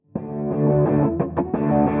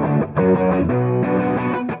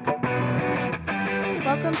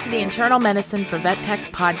Welcome to the Internal Medicine for Vet Techs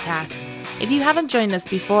podcast. If you haven't joined us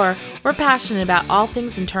before, we're passionate about all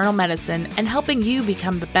things internal medicine and helping you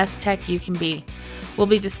become the best tech you can be. We'll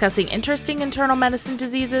be discussing interesting internal medicine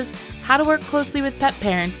diseases, how to work closely with pet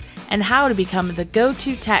parents, and how to become the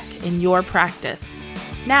go-to tech in your practice.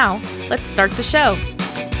 Now, let's start the show.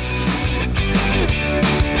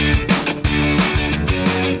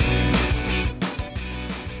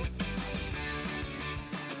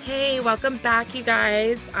 Hey, welcome back, you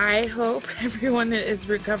guys. I hope everyone is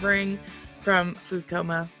recovering from food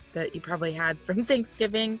coma that you probably had from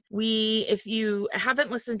Thanksgiving. If you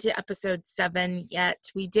haven't listened to episode 7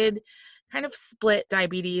 yet, we did kind of split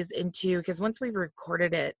diabetes into, because once we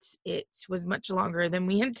recorded it, it was much longer than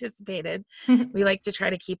we anticipated. We like to try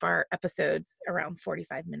to keep our episodes around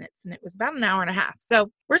 45 minutes, and it was about an hour and a half.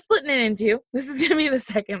 So we're splitting it into, this is going to be the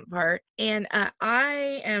second part. And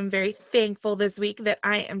I am very thankful this week that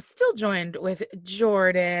I am still joined with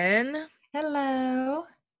Jordan. Hello.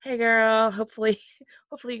 Hey girl, hopefully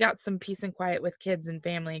you got some peace and quiet with kids and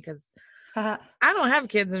family, because I don't have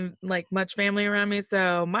kids and like much family around me,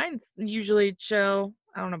 so mine's usually chill.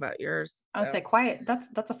 I don't know about yours. I would say quiet.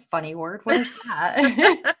 That's a funny word. What is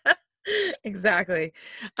that? Exactly.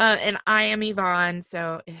 And I am Yvonne.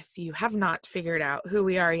 So if you have not figured out who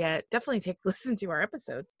we are yet, definitely take a listen to our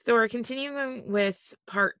episodes. So we're continuing with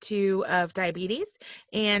part 2 of diabetes.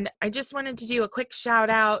 And I just wanted to do a quick shout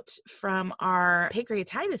out from our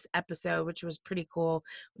pancreatitis episode, which was pretty cool,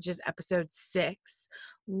 which is episode 6.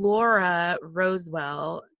 Laura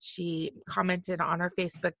Rosewell, she commented on our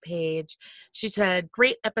Facebook page. She said,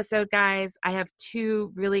 "Great episode, guys. I have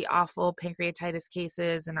 2 really awful pancreatitis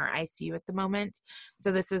cases in our ICU at the moment,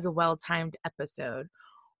 so this is a well-timed episode.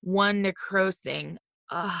 One necrosing,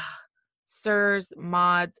 SIRS,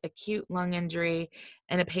 MODS, acute lung injury,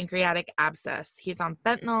 and a pancreatic abscess. He's on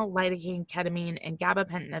fentanyl, lidocaine, ketamine, and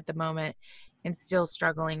gabapentin at the moment, and still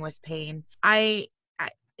struggling with pain."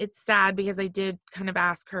 It's sad because I did kind of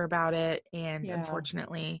ask her about it, and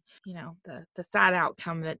unfortunately, the sad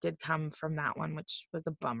outcome that did come from that one, which was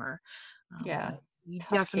a bummer. We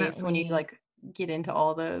definitely case when you get into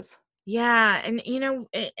all those. Yeah,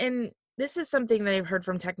 and this is something that I've heard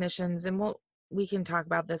from technicians, and we can talk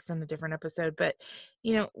about this in a different episode, but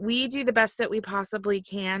we do the best that we possibly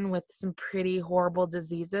can with some pretty horrible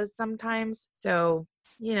diseases sometimes. So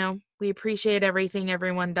we appreciate everything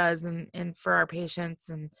everyone does and for our patients,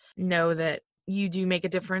 and know that you do make a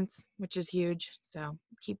difference, which is huge. So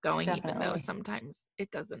keep going. Definitely. Even though sometimes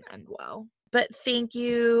it doesn't end well. But thank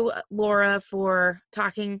you, Laura, for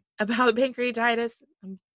talking about pancreatitis.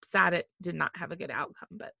 I'm sad it did not have a good outcome,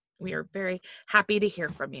 but we are very happy to hear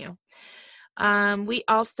from you. We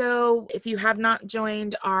also, if you have not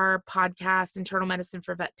joined our podcast, Internal Medicine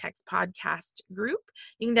for Vet Techs podcast group,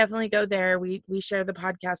 you can definitely go there. We share the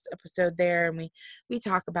podcast episode there, and we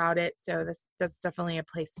talk about it. So that's definitely a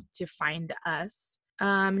place to find us.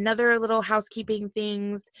 Another little housekeeping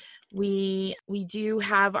things, we do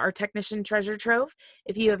have our technician treasure trove.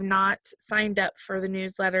 If you have not signed up for the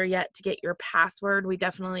newsletter yet to get your password, we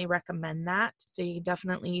definitely recommend that. So you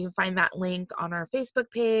can find that link on our Facebook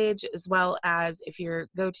page, as well as if you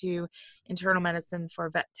go to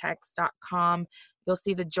internalmedicineforvettechs.com, you'll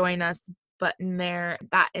see the join us button there.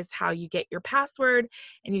 That is how you get your password,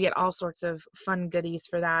 and you get all sorts of fun goodies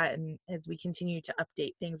for that. And as we continue to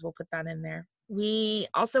update things, we'll put that in there. We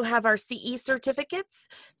also have our CE certificates.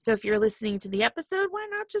 So if you're listening to the episode, why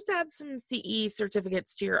not just add some CE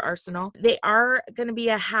certificates to your arsenal? They are going to be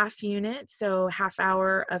a half unit, so half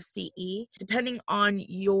hour of CE. Depending on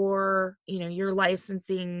your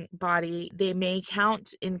licensing body, they may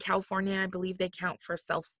count. In California, I believe they count for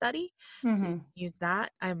self-study. Mm-hmm. So you can use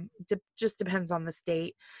that. Just depends on the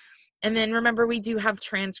state. And then remember, we do have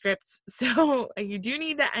transcripts, so you do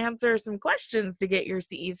need to answer some questions to get your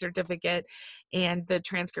CE certificate, and the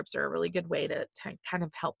transcripts are a really good way to kind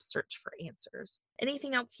of help search for answers.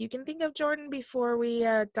 Anything else you can think of, Jordan, before we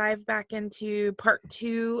dive back into part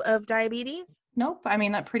 2 of diabetes? Nope. I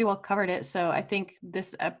mean, that pretty well covered it. So I think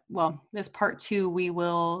this part 2, we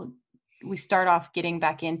start off getting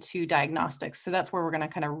back into diagnostics. So that's where we're going to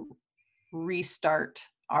kind of restart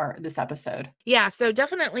this episode. Yeah, so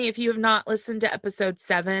definitely if you have not listened to episode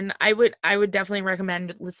 7, I would definitely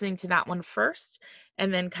recommend listening to that one first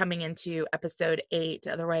and then coming into episode 8.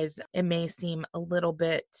 Otherwise, it may seem a little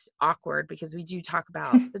bit awkward because we do talk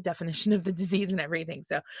about the definition of the disease and everything.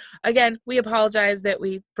 So again, we apologize that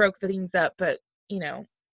we broke the things up, but an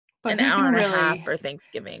hour and a half for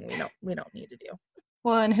Thanksgiving, we don't need to do.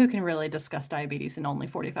 Well, and who can really discuss diabetes in only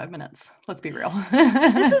 45 minutes? Let's be real.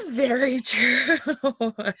 This is very true.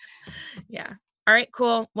 Yeah. All right,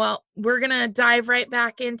 cool. Well, we're going to dive right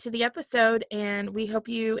back into the episode, and we hope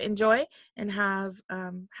you enjoy and have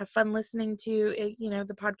fun listening to it,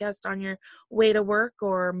 the podcast on your way to work,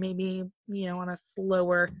 or maybe, on a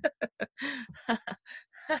slower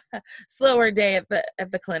slower day at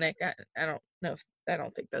the clinic. I don't know if I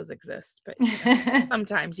don't think those exist, but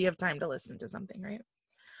sometimes you have time to listen to something, right?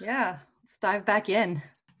 Yeah, let's dive back in.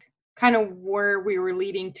 Kind of where we were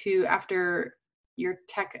leading to after your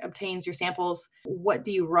tech obtains your samples, what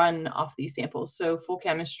do you run off these samples? So full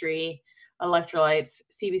chemistry, electrolytes,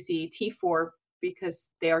 CBC, T4,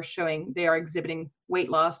 because they are exhibiting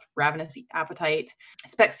weight loss, ravenous appetite,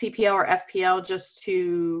 spec CPL or FPL, just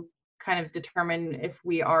to kind of determine if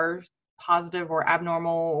we are positive or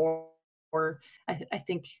abnormal, or I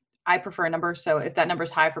think I prefer a number. So if that number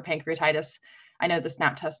is high for pancreatitis, I know the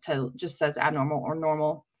SNAP test just says abnormal or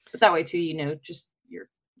normal, but that way too, just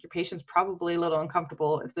your patient's probably a little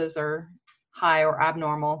uncomfortable if those are high or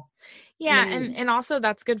abnormal. Yeah, and also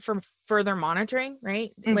that's good for further monitoring,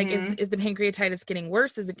 right? Mm-hmm. Like, is the pancreatitis getting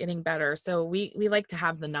worse? Is it getting better? So we like to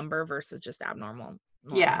have the number versus just abnormal.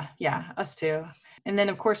 Yeah, us too. And then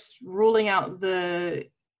of course, ruling out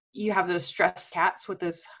you have those stressed cats with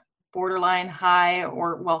those borderline high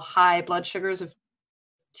high blood sugars of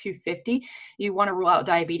 250. You want to rule out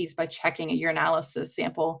diabetes by checking a urinalysis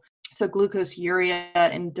sample. So glucose urea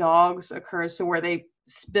in dogs occurs. So where they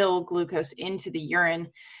spill glucose into the urine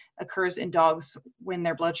occurs in dogs when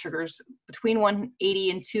their blood sugar's between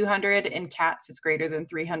 180 and 200. In cats, it's greater than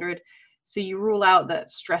 300. So you rule out that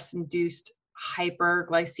stress-induced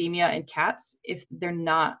hyperglycemia in cats if they're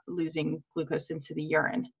not losing glucose into the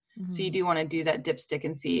urine. Mm-hmm. So you do want to do that dipstick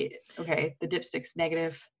and see, okay, the dipstick's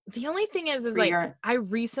negative. The only thing is like urine. I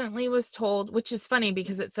recently was told, which is funny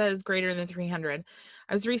because it says greater than 300.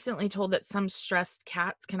 I was recently told that some stressed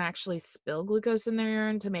cats can actually spill glucose in their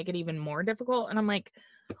urine to make it even more difficult. And I'm like,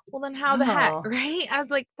 well, then how the heck, right? I was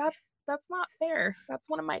like, that's not fair. That's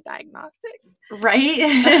one of my diagnostics.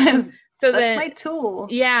 Right. So that's my tool.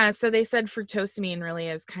 Yeah. So they said fructosamine really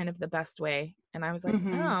is kind of the best way. And I was like,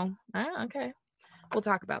 oh, okay. We'll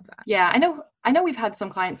talk about that. Yeah, I know we've had some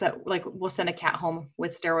clients that like will send a cat home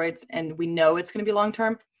with steroids and we know it's going to be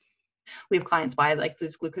long-term. We have clients buy like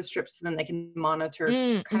those glucose strips so then they can monitor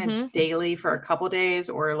kind of daily for a couple days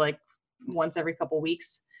or like once every couple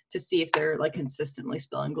weeks to see if they're like consistently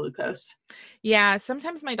spilling glucose. Yeah,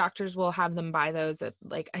 sometimes my doctors will have them buy those at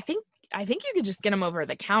like I think you could just get them over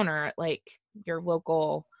the counter at like your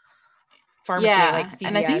local pharmacy, like CVS,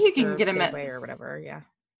 and I think you can get them Safeway or whatever. Yeah,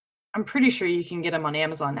 I'm pretty sure you can get them on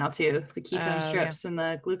Amazon now too, the ketone strips and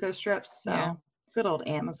the glucose strips. So good old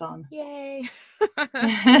Amazon. Yay.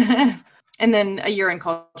 And then a urine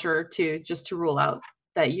culture too, just to rule out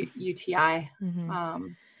that UTI,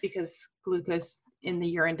 because glucose in the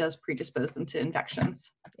urine does predispose them to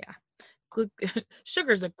infections. Yeah.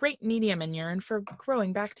 Sugar's a great medium in urine for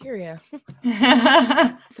growing bacteria.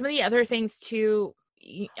 Some of the other things too,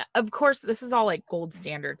 of course, this is all like gold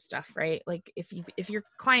standard stuff, right? Like if your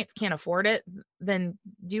clients can't afford it, then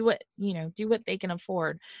do what they can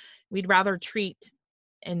afford. We'd rather treat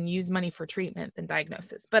and use money for treatment than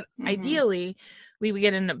diagnosis. But ideally, we would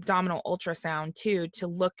get an abdominal ultrasound too to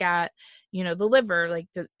look at, the liver. Like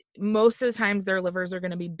most of the times their livers are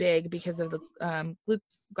going to be big because of the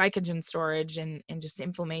glycogen storage and just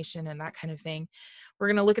inflammation and that kind of thing. We're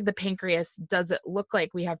going to look at the pancreas. Does it look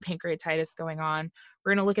like we have pancreatitis going on?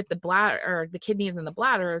 We're going to look at the bladder or the kidneys and the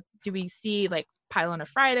bladder. Do we see like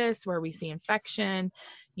pyelonephritis where we see infection,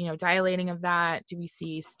 dilating of that? Do we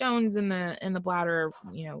see stones in the bladder?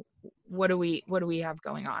 What do we have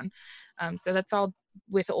going on? So that's all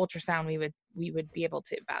with ultrasound. We would be able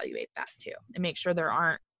to evaluate that too and make sure there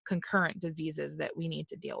aren't concurrent diseases that we need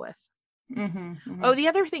to deal with. Oh, the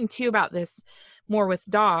other thing too about this more with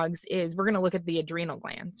dogs is we're going to look at the adrenal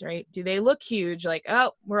glands, right? Do they look huge? Like,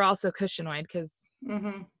 oh, we're also cushingoid because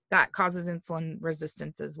that causes insulin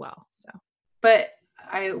resistance as well. So, but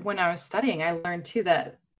when I was studying, I learned too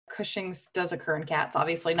that Cushing's does occur in cats.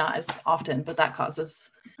 Obviously not as often, but that causes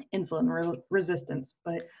insulin resistance.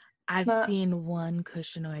 But I've seen one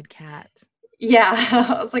cushingoid cat. Yeah,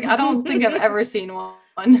 I was like, I don't think I've ever seen one.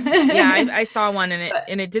 Yeah, I saw one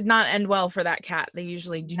and it did not end well for that cat. They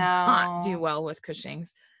usually do not do well with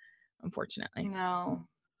Cushing's, unfortunately. No,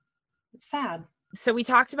 it's sad. So we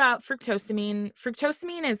talked about fructosamine.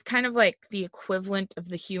 Fructosamine is kind of like the equivalent of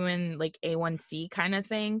the human like A1C kind of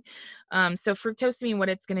thing. So fructosamine, what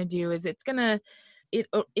it's going to do is it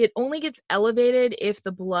only gets elevated if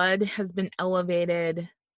the blood has been elevated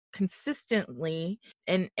consistently,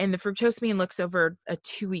 and the fructosamine looks over a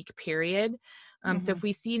 2-week period. So if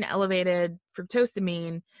we see an elevated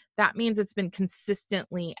fructosamine, that means it's been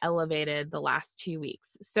consistently elevated the last 2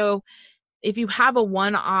 weeks. So if you have a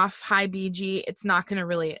one-off high BG, it's not going to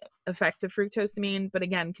really affect the fructosamine, but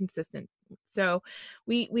again, consistent. So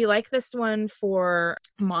we like this one for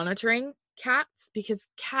monitoring cats, because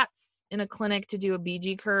cats in a clinic to do a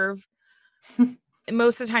BG curve,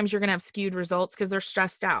 most of the times you're going to have skewed results because they're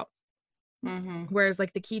stressed out. Whereas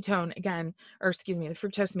like the ketone, again, or excuse me, the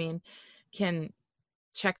fructosamine can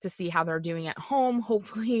check to see how they're doing at home,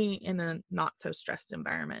 hopefully in a not so stressed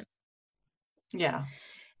environment. Yeah.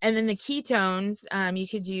 And then the ketones, you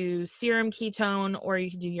could do serum ketone or you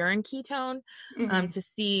could do urine ketone to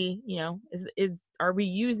see, you know, are we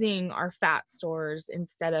using our fat stores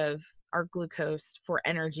instead of our glucose for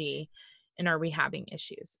energy, and are we having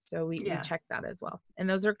issues? So we check that as well. And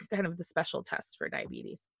those are kind of the special tests for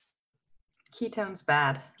diabetes. Ketones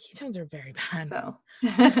bad. Ketones are very bad. So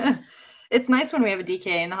it's nice when we have a DK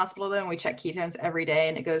in the hospital though, and we check ketones every day,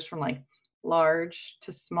 and it goes from like large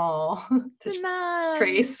to small to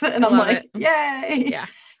trace. And I'm like, yay. Yeah.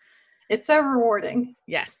 It's so rewarding.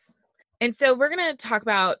 Yes. And so we're going to talk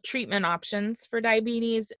about treatment options for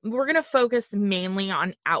diabetes. We're going to focus mainly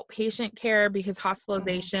on outpatient care because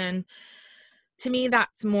hospitalization, to me,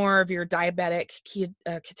 that's more of your diabetic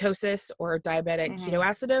ketosis or diabetic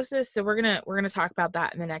ketoacidosis. So we're gonna talk about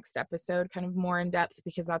that in the next episode, kind of more in depth,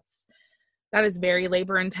 because that is very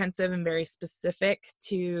labor intensive and very specific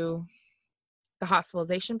to the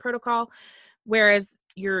hospitalization protocol. Whereas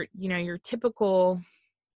your typical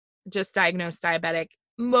just diagnosed diabetic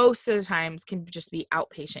most of the times can just be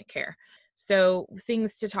outpatient care. So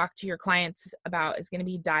things to talk to your clients about is going to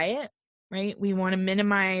be diet. Right? We want to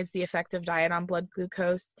minimize the effect of diet on blood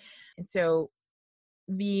glucose. And so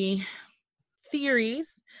the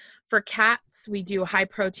theories for cats, we do high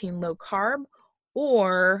protein, low carb,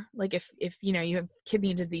 or like if you know, you have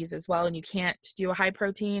kidney disease as well and you can't do a high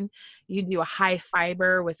protein, you can do a high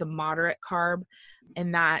fiber with a moderate carb,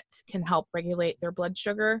 and that can help regulate their blood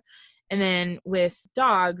sugar. And then with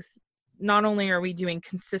dogs, not only are we doing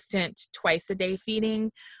consistent twice a day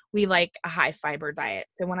feeding, we like a high fiber diet.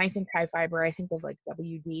 So when I think high fiber, I think of like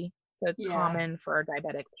WD. So it's common for our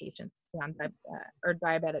diabetic patients to be on or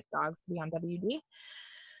diabetic dogs to be on WD.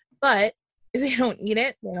 But if they don't eat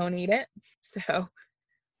it, they don't eat it. So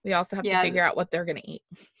we also have to figure out what they're going to eat.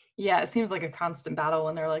 Yeah, it seems like a constant battle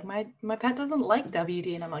when they're like, my pet doesn't like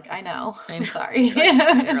WD. And I'm like, I know. I'm sorry.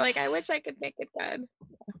 You're like, I wish I could make it good.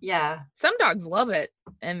 Yeah. Some dogs love it.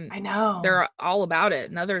 And I know. They're all about it.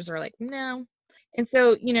 And others are like, no. And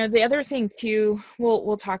so, you know, the other thing too,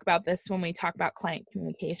 we'll talk about this when we talk about client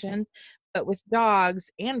communication, but with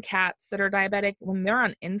dogs and cats that are diabetic, when they're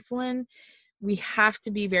on insulin, we have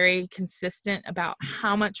to be very consistent about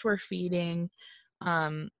how much we're feeding.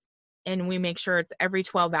 And we make sure it's every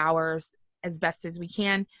 12 hours as best as we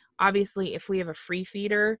can. Obviously, if we have a free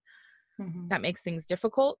feeder, that makes things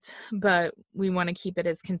difficult, but we want to keep it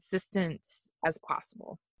as consistent as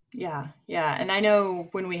possible. Yeah. And I know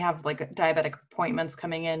when we have like diabetic appointments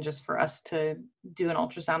coming in just for us to do an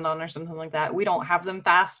ultrasound on or something like that, we don't have them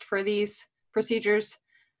fast for these procedures.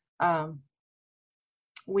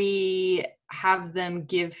 We have them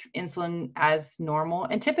give insulin as normal.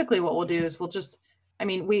 And typically what we'll do is we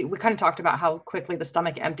kind of talked about how quickly the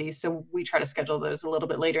stomach empties. So we try to schedule those a little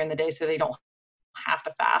bit later in the day so they don't have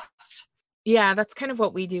to fast. Yeah, that's kind of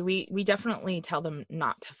what we do. We definitely tell them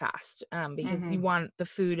not to fast because you want the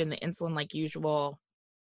food and the insulin like usual.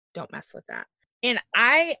 Don't mess with that. And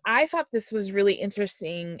I thought this was really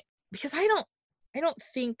interesting because I don't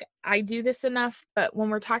think I do this enough, but when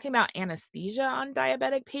we're talking about anesthesia on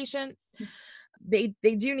diabetic patients, they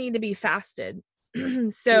do need to be fasted.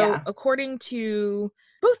 So according to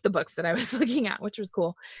both the books that I was looking at, which was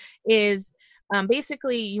cool, is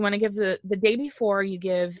basically you want to give the day before, you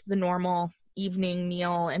give the normal evening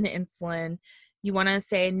meal and insulin. You want to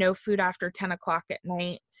say no food after 10 o'clock at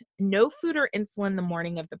night, no food or insulin the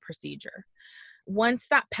morning of the procedure. Once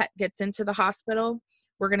that pet gets into the hospital,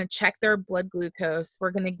 we're going to check their blood glucose.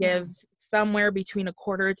 We're going to give somewhere between a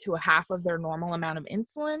quarter to a half of their normal amount of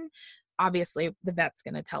insulin. Obviously, the vet's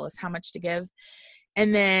going to tell us how much to give.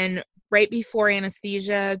 And then right before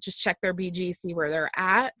anesthesia, just check their BG, see where they're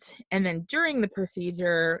at. And then during the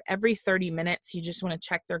procedure, every 30 minutes, you just want to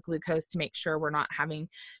check their glucose to make sure we're not having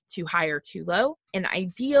too high or too low. And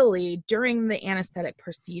ideally, during the anesthetic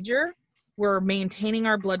procedure, we're maintaining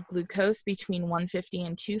our blood glucose between 150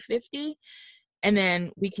 and 250. And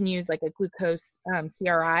then we can use like a glucose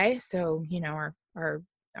CRI. So, you know, our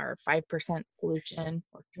or 5% solution,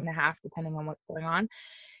 or 2.5, depending on what's going on.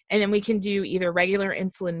 And then we can do either regular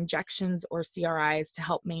insulin injections or CRIs to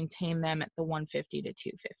help maintain them at the 150 to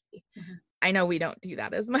 250. Mhm. I know we don't do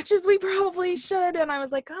that as much as we probably should. And I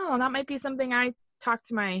was like, oh, that might be something I talk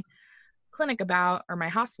to my clinic about, or my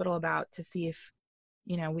hospital about, to see if,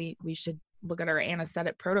 we should look at our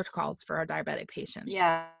anesthetic protocols for our diabetic patients.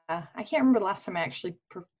 Yeah. I can't remember the last time I actually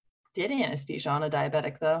did anesthesia on a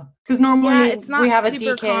diabetic, though. Because normally it's not we have a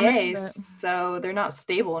super DKA, common, so they're not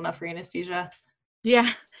stable enough for anesthesia.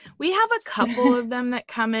 Yeah. We have a couple of them that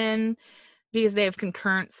come in because they have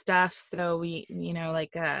concurrent stuff. So we,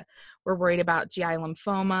 we're worried about GI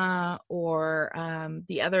lymphoma, or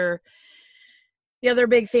the other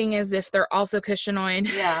big thing is if they're also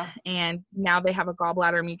cushingoid, Yeah. and now they have a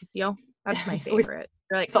gallbladder mucosal. That's my favorite.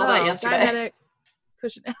 They're like, saw that yesterday. Diabetic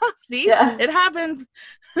cushion. See, Yeah. it happens.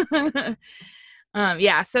 So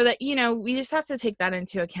that, we just have to take that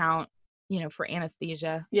into account, for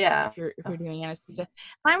anesthesia. Yeah. If you're doing anesthesia.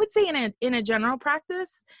 I would say in a general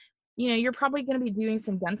practice, you're probably going to be doing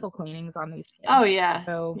some dental cleanings on these kids. Oh yeah.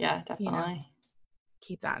 So yeah, definitely.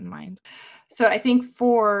 Keep that in mind. So I think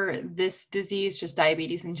for this disease, just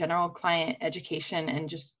diabetes in general, client education and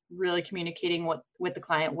just really communicating with the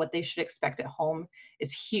client what they should expect at home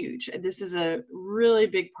is huge. This is a really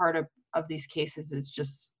big part of these cases, is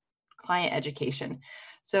just client education.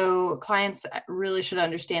 So clients really should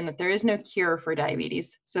understand that there is no cure for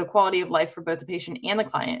diabetes. So quality of life for both the patient and the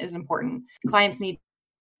client is important. Clients need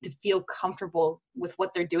to feel comfortable with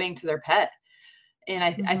what they're doing to their pet. And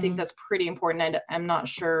I think that's pretty important. I'm not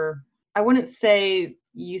sure. I wouldn't say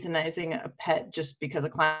euthanizing a pet just because a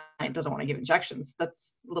client doesn't want to give injections.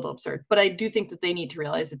 That's a little absurd. But I do think that they need to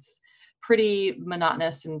realize it's pretty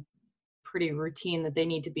monotonous and pretty routine, that they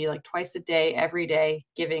need to be like twice a day, every day,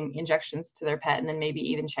 giving injections to their pet, and then maybe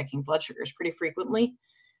even checking blood sugars pretty frequently.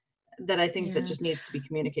 That I think that just needs to be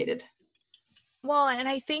communicated. Well, and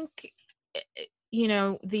I think,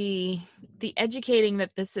 the educating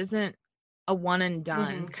that this isn't a one and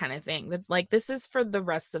done kind of thing, that like this is for the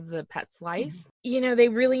rest of the pet's life. They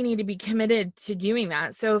really need to be committed to doing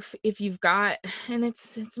that. So if you've got, and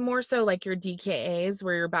it's more so like your DKAs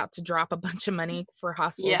where you're about to drop a bunch of money for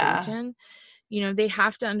hospitalization, they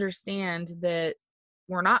have to understand that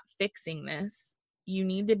we're not fixing this. You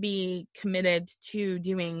need to be committed to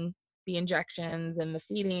doing the injections and the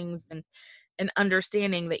feedings, and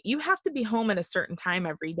understanding that you have to be home at a certain time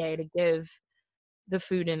every day to give the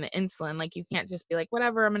food and the insulin. Like, you can't just be like,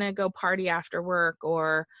 whatever, I'm gonna go party after work.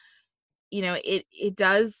 Or it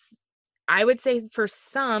does, I would say for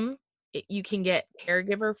some, you can get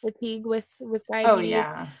caregiver fatigue with diabetes. Oh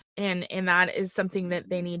yeah. And that is something that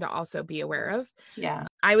they need to also be aware of. Yeah.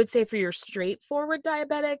 I would say for your straightforward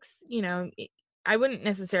diabetics, I wouldn't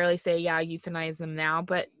necessarily say euthanize them now,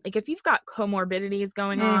 but like if you've got comorbidities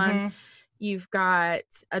going on, you've got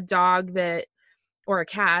a dog that, or a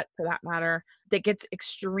cat for that matter, that gets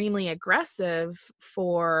extremely aggressive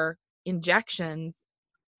for injections,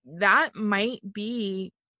 that might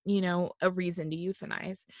be, a reason to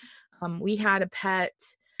euthanize. We had a pet,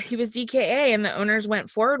 he was DKA, and the owners went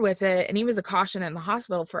forward with it, and he was a caution in the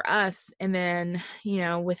hospital for us. And then,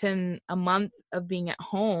 within a month of being at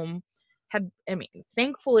home,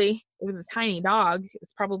 thankfully it was a tiny dog.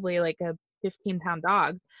 It's probably like a 15-pound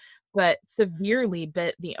dog, but severely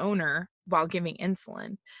bit the owner while giving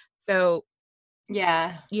insulin. So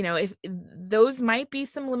yeah, if those might be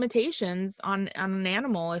some limitations on an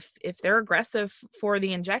animal, if they're aggressive for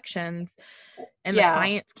the injections and the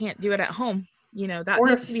clients can't do it at home, that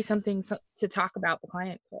needs to be something to talk about the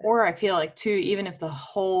client with. Or I feel like too, even if the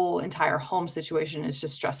whole entire home situation is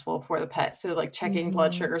just stressful for the pet, so like checking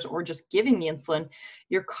blood sugars or just giving the insulin,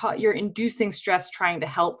 you're inducing stress trying to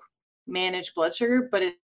help manage blood sugar, but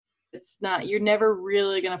it's not, you're never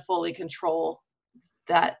really going to fully control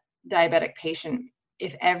that diabetic patient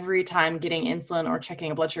if every time getting insulin or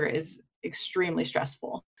checking a blood sugar is extremely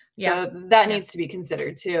stressful. So that needs to be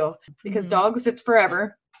considered too, because dogs, it's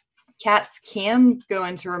forever. Cats can go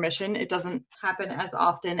into remission. It doesn't happen as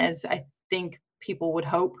often as I think people would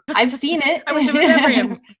hope. I've seen it. I wish it was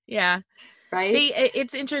every. Yeah. Right.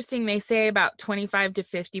 It's interesting. They say about 25 to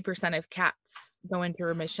 50% of cats go into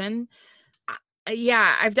remission.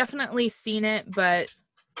 Yeah, I've definitely seen it, but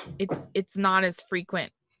it's not as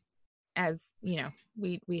frequent as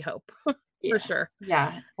we hope. For sure.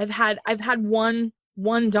 Yeah, I've had one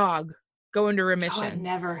dog go into remission. I've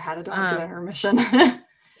never had a dog go into remission.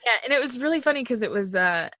 Yeah, and it was really funny because it was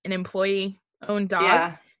an employee-owned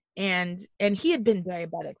dog, and he had been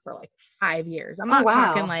diabetic for like 5 years. I'm not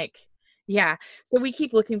talking like Yeah. So we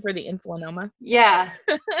keep looking for the insulinoma. Yeah.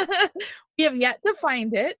 We have yet to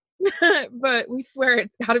find it, but we swear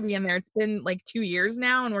it's got to be in there. It's been like 2 years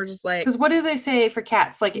now, and we're just like, Because what do they say for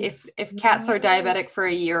cats? Like "This- if cats are no." diabetic for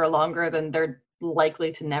a year or longer, then they're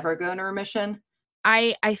likely to never go into remission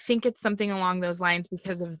I think it's something along those lines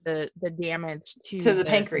because of the damage to to the the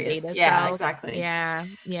pancreas. beta Yeah, cells. exactly. Yeah,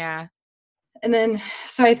 yeah. And then,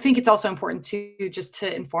 so I think it's also important to just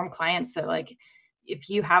to inform clients that like, if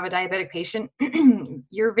you have a diabetic patient,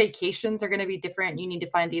 your vacations are going to be different. You need to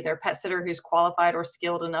find either a pet sitter who's qualified or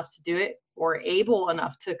skilled enough to do it, or able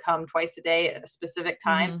enough to come twice a day at a specific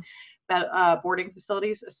time. Mhm. But boarding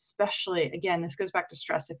facilities, especially, again, this goes back to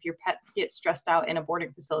stress. If your pets get stressed out in a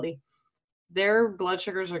boarding facility, their blood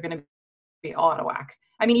sugars are going to be all out of whack.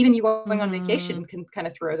 I mean, even you going on vacation Mhm. can kind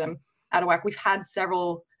of throw them out of whack. We've had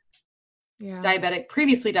several Yeah.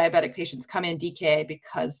 previously diabetic patients come in DKA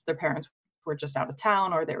because their parents were just out of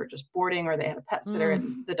town, or they were just boarding, or they had a pet sitter Mm.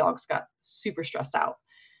 and the dogs got super stressed out.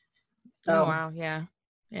 Oh, So wow. Yeah.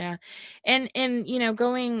 Yeah. And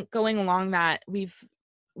going along that, we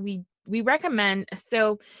recommend,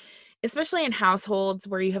 so especially in households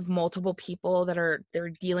where you have multiple people they're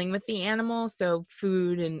dealing with the animal, so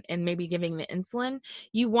food and maybe giving the insulin,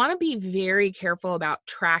 you want to be very careful about mhm.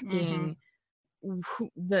 tracking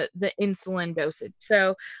the insulin dosage.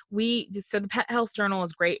 So the Pet Health Journal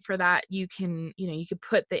is great for that. You could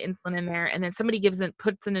put the insulin in there, and then somebody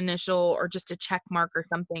puts an initial or just a check mark or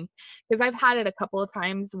something. Because I've had it a couple of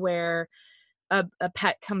times where a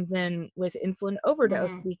pet comes in with insulin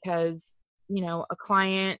overdose Mhm. because a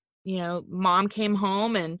client, mom came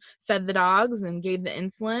home and fed the dogs and gave the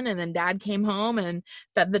insulin, and then dad came home and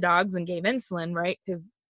fed the dogs and gave insulin, right?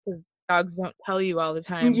 Because dogs don't tell you all the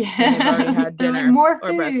time when they've already Yeah. had They're like, dinner more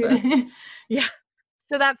or breakfast. food. Yeah.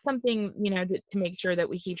 So that's something, to make sure that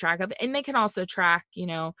we keep track of. And they can also track,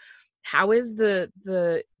 how is the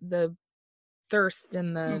thirst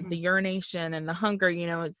and the Mhm. urination and the hunger,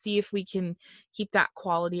 and see if we can keep that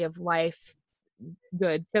quality of life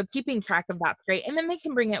good. So keeping track of that's great. And then they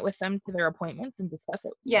can bring it with them to their appointments and discuss it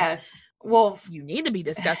with them. Yeah. Well, You need to be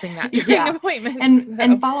discussing that during yeah. appointments.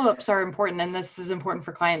 And So follow-ups are important, and this is important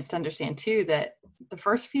for clients to understand too, that the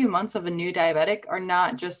first few months of a new diabetic are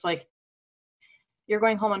not just like you're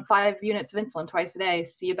going home on 5 units of insulin twice a day,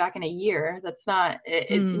 see you back in a year. That's not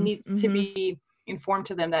it needs to mm-hmm. be informed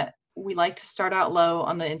to them that we like to start out low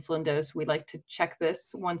on the insulin dose. We like to check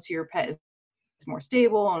this once your pet is more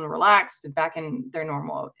stable and relaxed and back in their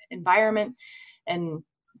normal environment. And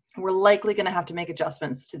we're likely going to have to make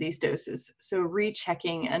adjustments to these doses. So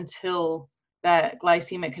rechecking until that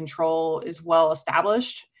glycemic control is well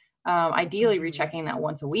established. Ideally, Mm-hmm. rechecking that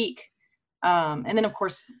once a week. And then, of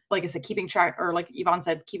course, like I said, keeping track, or like Yvonne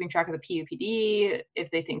said, keeping track of the PUPD if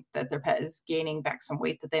they think that their pet is gaining back some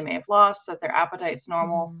weight that they may have lost, that their appetite's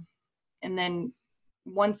normal. Mm-hmm. And then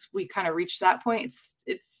once we kind of reach that point,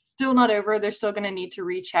 it's still not over. They're still going to need to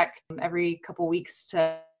recheck every couple weeks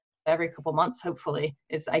to every couple months, hopefully,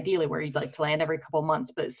 is ideally where you'd like to land, every couple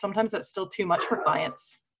months. But sometimes that's still too much for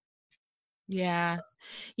clients. Yeah.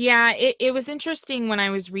 Yeah, it was interesting when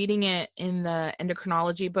I was reading it in the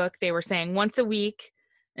endocrinology book. They were saying once a week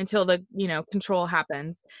until the, control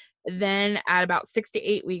happens. Then at about 6 to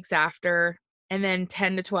 8 weeks after, and then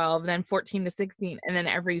 10 to 12, then 14 to 16, and then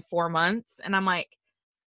every 4 months. And I'm like,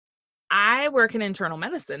 I work in internal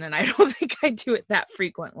medicine and I don't think I do it that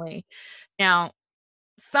frequently. Now,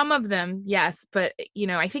 some of them, yes, but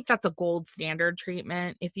I think that's a gold standard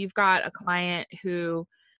treatment. If you've got a client who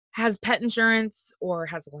has pet insurance or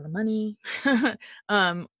has a lot of money,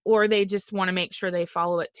 or they just want to make sure they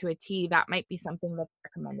follow it to a T, that might be something that's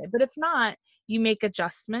recommended. But if not, you make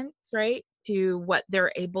adjustments, right, to what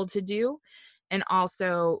they're able to do, and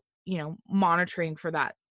also, monitoring for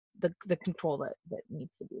that, the control that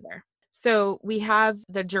needs to be there. So we have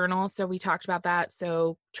the journal. So we talked about that.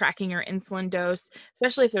 So tracking your insulin dose,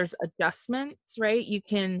 especially if there's adjustments, right? You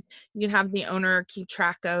can have the owner keep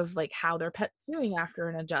track of like how their pet's doing after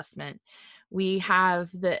an adjustment. We have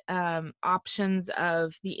the options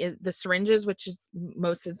of the syringes, which is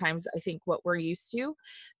most of the times I think what we're used to.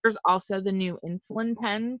 There's also the new insulin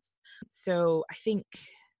pens. So I think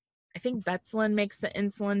Vetslin makes the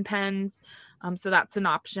insulin pens. So that's an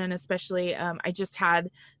option, especially I just had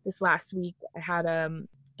this last week. I had an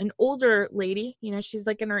older lady, she's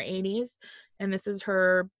like in her 80s, and this is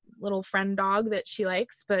her little friend dog that she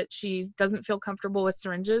likes, but she doesn't feel comfortable with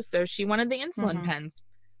syringes, so she wanted the insulin Mm-hmm. pens.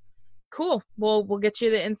 Cool. Well, we'll get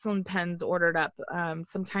you the insulin pens ordered up.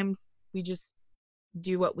 Sometimes we just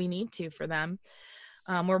do what we need to for them.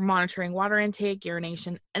 We're monitoring water intake,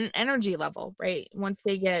 urination, and energy level, right? Once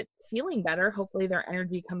they get feeling better, hopefully their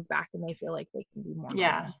energy comes back and they feel like they can be more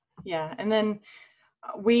normal. Yeah. And then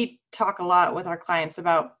we talk a lot with our clients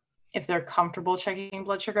about if they're comfortable checking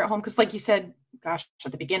blood sugar at home. Because like you said, gosh,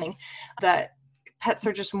 at the beginning, that pets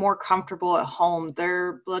are just more comfortable at home.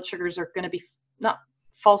 Their blood sugars are going to be not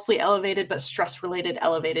falsely elevated, but stress related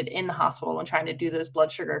elevated in the hospital when trying to do those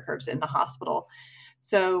blood sugar curves in the hospital.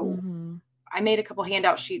 So I made a couple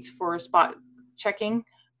handout sheets for spot checking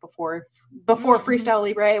before Freestyle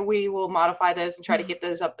Libre. We will modify those and try to get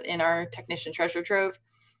those up in our technician treasure trove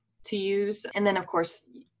to use. And then of course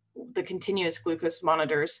the continuous glucose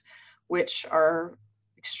monitors, which are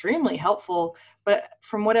extremely helpful, but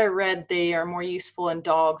from what I read, they are more useful in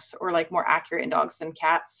dogs, or like more accurate in dogs than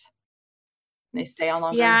cats. They stay on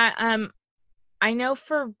longer. Yeah, I know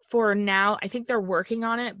for now, I think they're working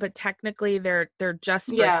on it, but technically they're just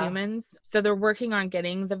for humans. So they're working on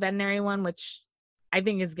getting the veterinary one, which I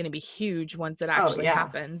think is going to be huge once it actually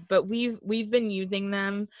happens. But we've been using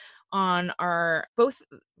them on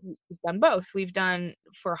we've done both. We've done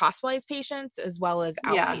for hospitalized patients as well as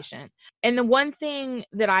outpatient. And the one thing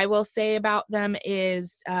that I will say about them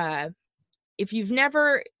is if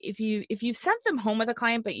you've sent them home with a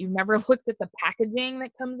client but you've never looked at the packaging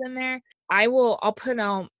that comes in there, I'll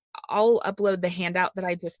upload the handout that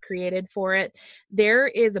I just created for it. There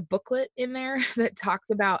is a booklet in there that talks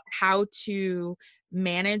about how to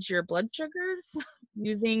manage your blood sugars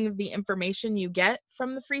using the information you get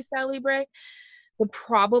from the Freestyle Libre. The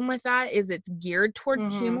problem with that is it's geared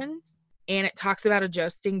towards humans, and it talks about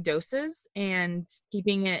adjusting doses and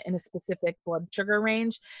keeping it in a specific blood sugar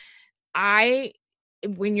range.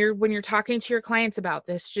 When you're talking to your clients about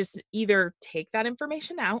this, just either take that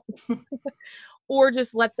information out or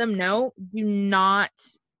just let them know, do not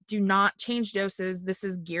change doses. This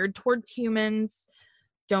is geared towards humans.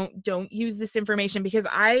 Don't use this information, because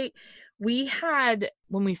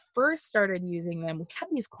when we first started using them, we had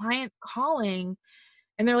these clients calling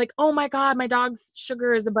and they're like, "Oh my God, my dog's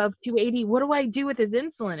sugar is above 280. What do I do with his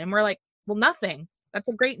insulin?" And we're like, "Well, nothing. That's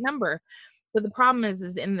a great number." But the problem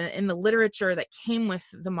is in the literature that came with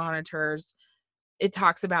the monitors, it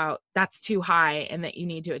talks about that's too high and that you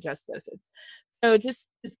need to adjust dosage. So just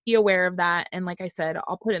be aware of that. And like I said,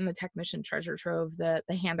 I'll put in the technician treasure trove the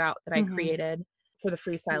handout that I created for the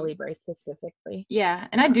Freestyle Libre specifically. Yeah.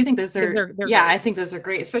 And I do think those are, they're great. I think those are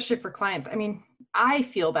great, especially for clients. I mean, I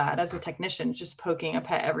feel bad as a technician just poking a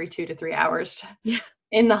pet every 2 to 3 hours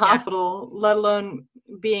in the hospital, let alone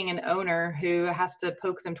being an owner who has to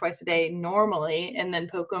poke them twice a day normally, and then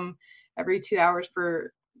poke them every 2 hours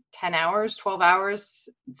for 10 hours, 12 hours.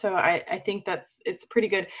 So I think it's pretty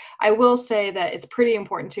good. I will say that it's pretty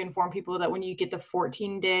important to inform people that when you get the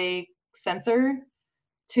 14-day sensor,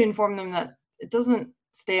 to inform them that it doesn't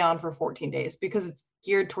stay on for 14 days, because it's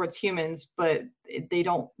geared towards humans, but they're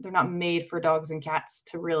not made for dogs and cats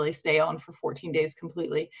to really stay on for 14 days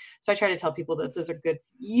completely. So I try to tell people that those are good,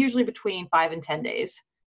 usually between 5 and 10 days.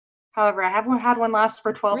 However, I have had one last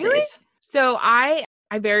for 12 days. So I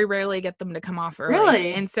very rarely get them to come off early.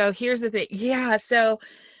 Really? And so here's the thing. Yeah. So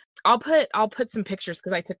I'll put some pictures,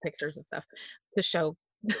 because I took pictures and stuff to show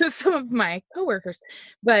some of my coworkers.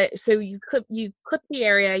 But so you clip the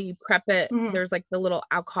area, you prep it. There's like the little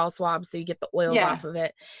alcohol swab, so you get the oils off of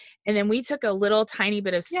it. And then we took a little tiny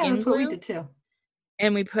bit of skin that's glue, what we did too.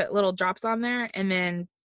 And we put little drops on there, and then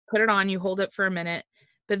put it on. You hold it for a minute,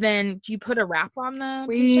 but then do you put a wrap on the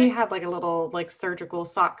patient? Had like a little like surgical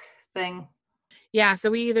sock thing. Yeah,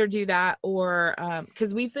 so we either do that or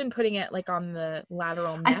because we've been putting it like on the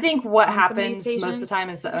lateral neck. I think what happens most of the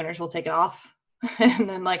time is the owners will take it off. And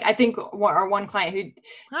then like, I think our one client who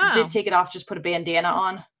did take it off just put a bandana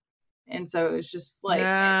on. And so it's just like,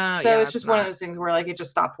 it's just one of those things where like it just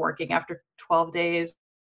stopped working after 12 days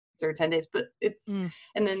or 10 days, but it's, and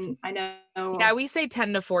then I know. Yeah, we say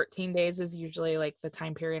 10 to 14 days is usually like the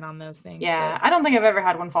time period on those things. Yeah. I don't think I've ever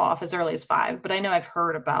had one fall off as early as 5, but I know I've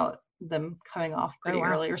heard about them coming off pretty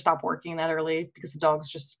early or stop working that early because the dog's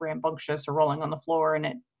just rambunctious or rolling on the floor and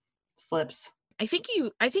it slips. I think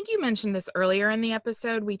you mentioned this earlier in the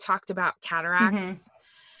episode. We talked about cataracts.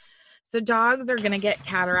 So dogs are going to get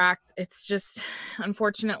cataracts. It's just,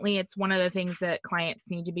 unfortunately, it's one of the things that clients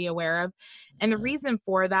need to be aware of. And the reason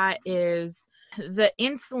for that is the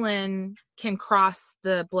insulin can cross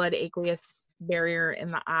the blood aqueous barrier in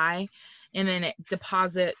the eye, and then it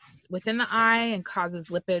deposits within the eye and causes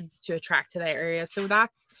lipids to attract to that area. So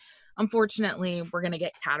that's, unfortunately, we're going to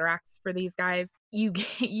get cataracts for these guys. You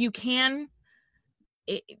can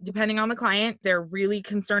depending on the client, they're really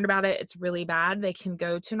concerned about it, it's really bad, they can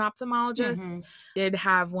go to an ophthalmologist. Did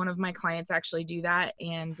have one of my clients actually do that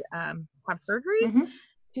and have surgery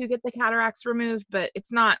to get the cataracts removed, but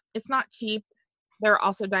it's not cheap. They're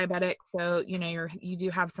also diabetic, so you do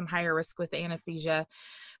have some higher risk with anesthesia.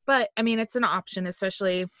 But I mean, it's an option,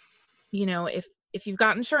 especially if you've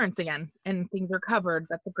got insurance again and things are covered.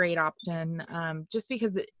 That's a great option, just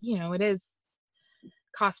because it is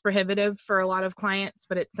cost prohibitive for a lot of clients,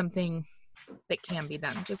 but it's something that can be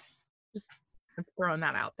done. Just throwing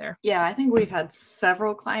that out there. Yeah, I think we've had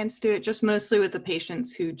several clients do it, just mostly with the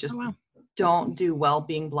patients who just don't do well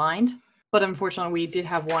being blind. But unfortunately, we did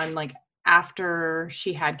have one, like, after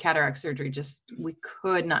she had cataract surgery, we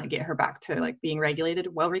could not get her back to like being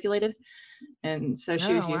well regulated. And so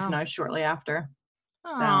she was euthanized shortly after.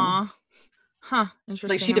 Interesting.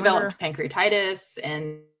 Like, she developed pancreatitis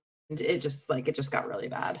and it just got really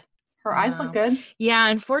bad. Her eyes look good. Yeah,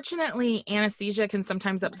 unfortunately, anesthesia can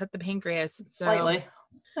sometimes upset the pancreas. Slightly.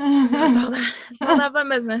 So it's all that fun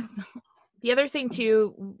business. The other thing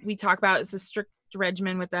too we talk about is the strict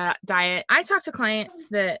regimen with that diet. I talk to clients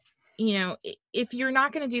that, if you're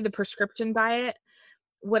not going to do the prescription diet,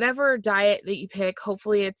 whatever diet that you pick,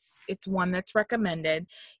 hopefully it's one that's recommended.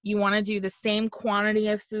 You want to do the same quantity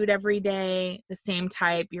of food every day, the same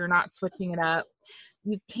type. You're not switching it up.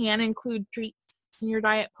 You can include treats in your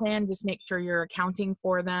diet plan. Just make sure you're accounting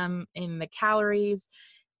for them in the calories.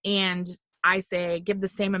 And I say give the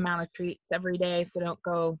same amount of treats every day. So don't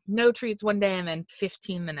go no treats one day and then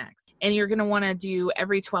 15 the next. And you're going to want to do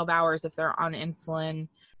every 12 hours if they're on insulin.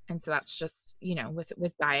 And so that's just,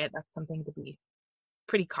 with diet, that's something to be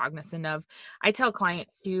pretty cognizant of. I tell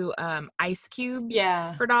clients to ice cubes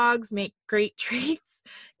for dogs make great treats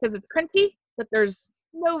because it's crunchy, but there's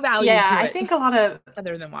no value to it. I think a lot of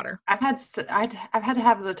other than water. I've had to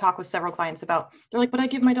have the talk with several clients about, they're like, but I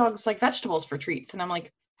give my dogs like vegetables for treats. And I'm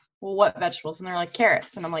like, well, what vegetables? And they're like,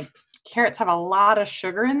 carrots. And I'm like, carrots have a lot of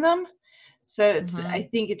sugar in them. So I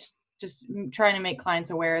think it's just trying to make clients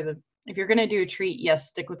aware that if you're going to do a treat, yes,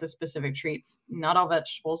 stick with the specific treats. Not all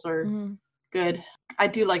vegetables are good. I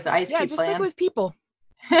do like the ice cube just plan. stick with people.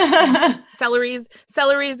 Celery's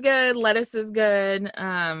good. Lettuce is good.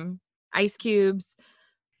 Ice cubes.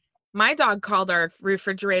 My dog called our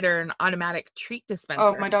refrigerator an automatic treat dispenser.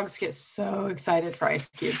 Oh, my dogs get so excited for ice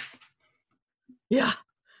cubes. Yeah.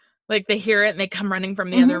 Like they hear it and they come running from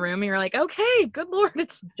the other room and you're like, okay, good Lord,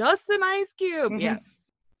 it's just an ice cube. Yeah.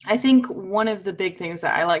 I think one of the big things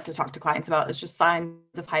that I like to talk to clients about is just signs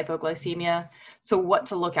of hypoglycemia. So what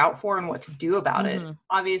to look out for and what to do about it.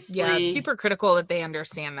 Obviously. Yeah, it's super critical that they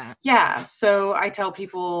understand that. Yeah. So I tell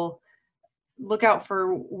people, look out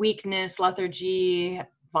for weakness, lethargy,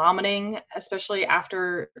 vomiting, especially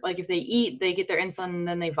after, like, if they eat, they get their insulin and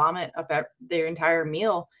then they vomit up at their entire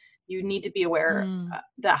meal. You need to be aware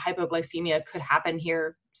that hypoglycemia could happen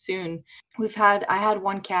here soon. I had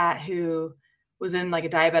one cat who was in like a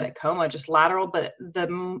diabetic coma, just lateral, but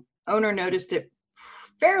the owner noticed it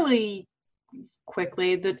fairly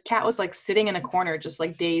quickly. The cat was like sitting in a corner, just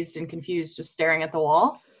like dazed and confused, just staring at the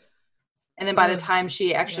wall. And then by the time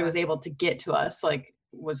she actually was able to get to us, like,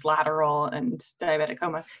 was lateral and diabetic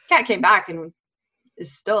coma. Cat came back and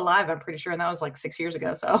is still alive, I'm pretty sure. And that was like 6 years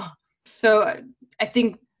ago. So I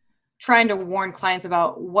think trying to warn clients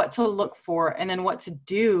about what to look for and then what to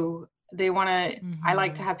do. They want to, I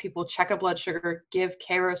like to have people check a blood sugar, give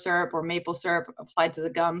Karo syrup or maple syrup applied to the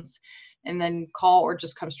gums, and then call or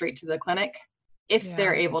just come straight to the clinic if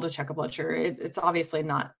they're able to check a blood sugar. It's obviously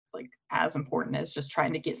not like as important as just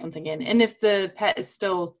trying to get something in. And if the pet is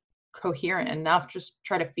still coherent enough, just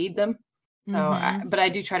try to feed them. But I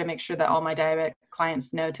do try to make sure that all my diabetic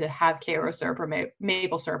clients know to have Karo syrup or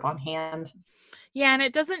maple syrup on hand. Yeah, and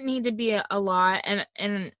it doesn't need to be a lot.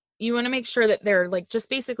 And you want to make sure that they're like just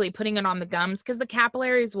basically putting it on the gums because the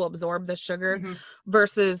capillaries will absorb the sugar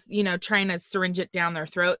versus, trying to syringe it down their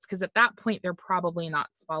throats. Because at that point, they're probably not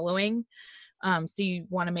swallowing. So you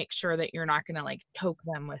want to make sure that you're not going to like poke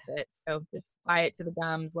them with it. So just apply it to the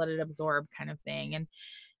gums, let it absorb kind of thing.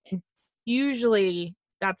 And usually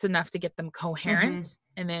that's enough to get them coherent.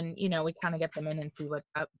 And then, we kind of get them in and see what's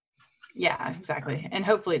up. Yeah, exactly. And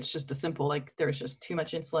hopefully it's just a simple, like, there's just too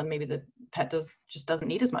much insulin. Maybe the pet doesn't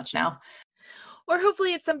need as much now. Or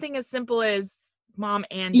hopefully it's something as simple as mom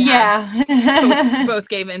and dad both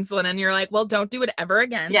gave insulin and you're like, well, don't do it ever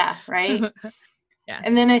again. Yeah. Right. Yeah.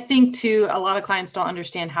 And then I think too, a lot of clients don't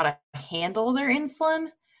understand how to handle their insulin.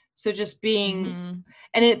 So just being,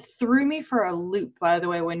 and it threw me for a loop, by the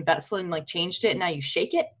way, when Vetslin like changed it and now you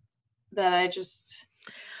shake it, that I just.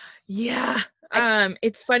 Yeah.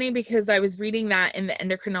 It's funny because I was reading that in the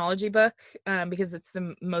endocrinology book, because it's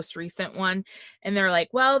the most recent one. And they're like,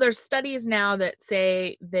 well, there's studies now that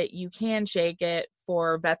say that you can shake it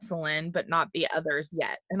for Vetselin, but not the others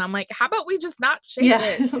yet. And I'm like, how about we just not shake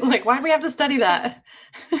it? Like, why do we have to study that?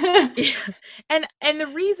 Yeah. And the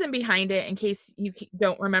reason behind it, in case you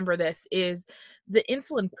don't remember this, is the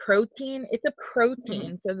insulin protein. It's a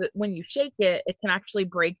protein, so that when you shake it, it can actually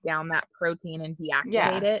break down that protein and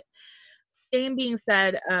deactivate it. Same being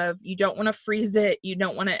said of, you don't want to freeze it, you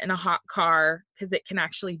don't want it in a hot car because it can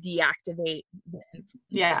actually deactivate the insulin.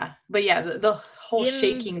 Yeah, but yeah, the whole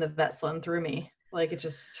shaking the Vetselin threw me. Like, it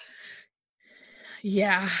just.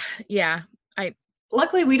 Yeah.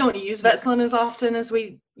 Luckily, we don't use Vetselin as often as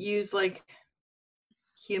we use like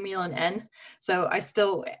Humulin N. So I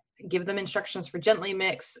still give them instructions for gently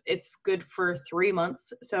mix. It's good for 3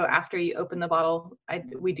 months. So after you open the bottle,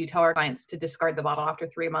 we do tell our clients to discard the bottle after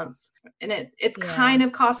 3 months. And it's kind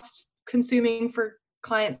of cost consuming for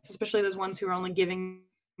clients, especially those ones who are only giving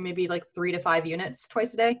maybe like 3 to 5 units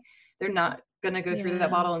twice a day. They're not going to go through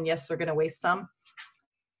that bottle, and yes, they're going to waste some.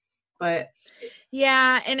 But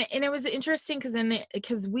yeah, and it was interesting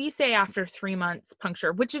because we say after 3 months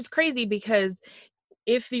puncture, which is crazy because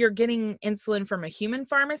if you're getting insulin from a human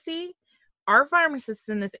pharmacy, our pharmacists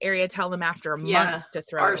in this area tell them after a month to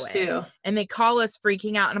throw ours it away. Too. And they call us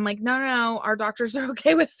freaking out. And I'm like, no, our doctors are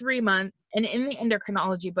okay with 3 months. And in the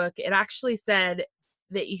endocrinology book, it actually said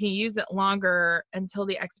that you can use it longer until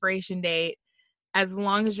the expiration date, as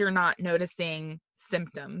long as you're not noticing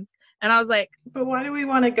symptoms. And I was like, but why do we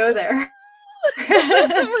want to go there?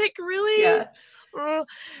 I'm like, really? Yeah.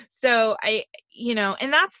 So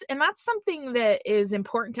and that's something that is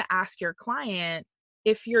important to ask your client.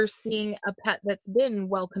 If you're seeing a pet that's been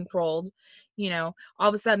well controlled, all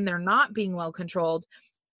of a sudden they're not being well controlled.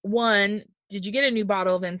 1, did you get a new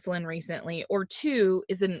bottle of insulin recently? Or 2,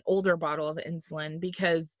 is it an older bottle of insulin?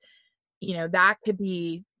 Because, that could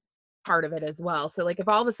be part of it as well. So like, if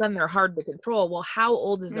all of a sudden they're hard to control, well, how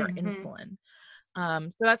old is their insulin? So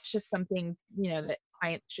that's just something, that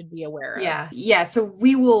clients should be aware of. Yeah. So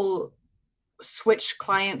we will switch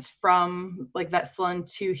clients from like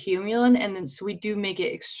Vetselin to Humulin. And then so we do make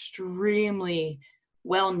it extremely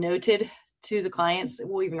well noted to the clients.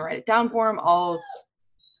 We'll even write it down for them. I'll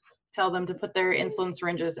tell them to put their insulin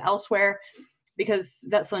syringes elsewhere, because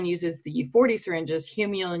Vetselin uses the U40 syringes,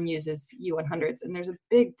 Humulin uses U100s, and there's a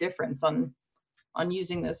big difference on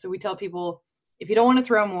using this. So we tell people, if you don't want to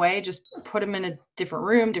throw them away, just put them in a different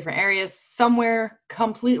room, different areas, somewhere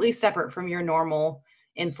completely separate from your normal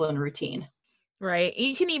insulin routine. Right.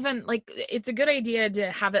 You can even, like, it's a good idea to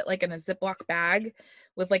have it like in a Ziploc bag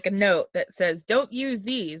with like a note that says, don't use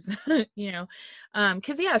these,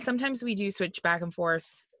 because sometimes we do switch back and forth,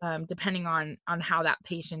 depending on how that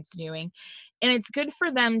patient's doing. And it's good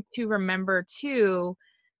for them to remember too,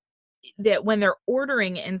 that when they're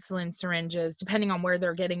ordering insulin syringes, depending on where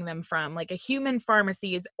they're getting them from, like a human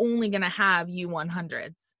pharmacy is only going to have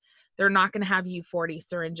U100s. They're not going to have U40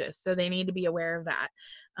 syringes. So they need to be aware of that.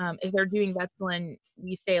 If they're doing Vetselin,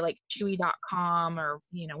 you say like Chewy.com or,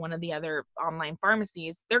 one of the other online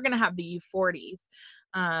pharmacies, they're going to have the U40s,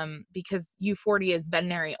 because U40 is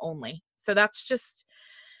veterinary only. So that's just,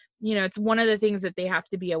 it's one of the things that they have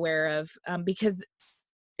to be aware of, because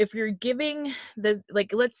if you're giving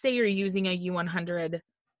like, let's say you're using a U100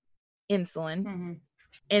 insulin,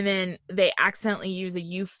 and then they accidentally use a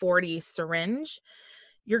U40 syringe,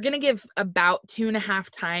 you're going to give about 2.5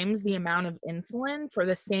 times the amount of insulin for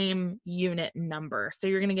the same unit number. So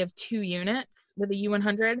you're going to give 2 units with a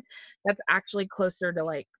U100. That's actually closer to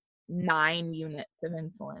like 9 units of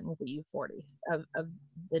insulin with a U40 of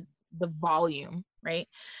the volume, right?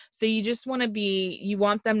 So you just want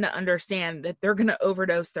them to understand that they're going to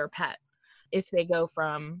overdose their pet if they go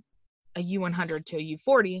from a U100 to a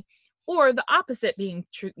U40, or the opposite being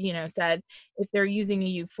true, said, if they're using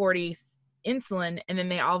a U40 insulin and then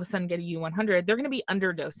they all of a sudden get a U100, they're going to be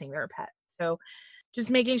underdosing their pet. So just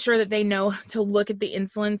making sure that they know to look at the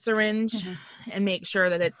insulin syringe and make sure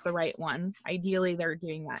that it's the right one. Ideally, they're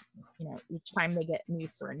doing that, each time they get new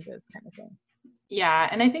syringes, kind of thing. Yeah.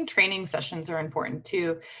 And I think training sessions are important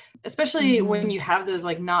too, especially when you have those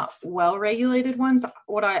like not well-regulated ones.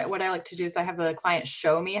 What I like to do is I have the client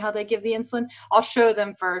show me how they give the insulin. I'll show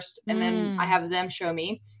them first and then I have them show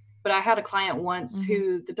me. But I had a client once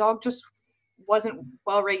who the dog just wasn't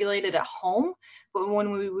well-regulated at home. But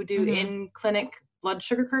when we would do in-clinic blood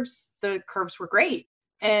sugar curves, the curves were great.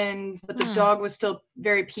 But the dog was still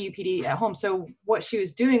very PUPD at home. So what she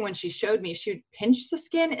was doing when she showed me, she would pinch the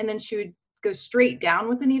skin and then she would go straight down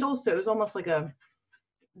with the needle. So it was almost like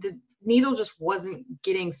needle just wasn't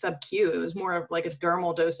getting sub-Q. It was more of like a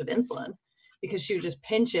dermal dose of insulin, because she would just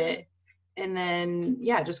pinch it and then,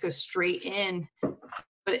 just go straight in.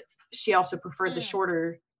 But she also preferred the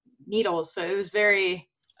shorter needles. So it was very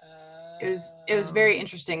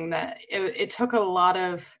interesting that it took a lot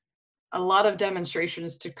of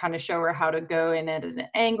demonstrations to kind of show her how to go in at an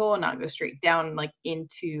angle and not go straight down like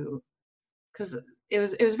into, because it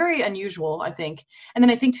was very unusual, I think. And then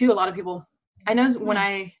I think too, a lot of people, I know when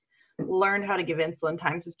I learned how to give insulin,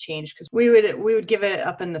 times have changed, because we would give it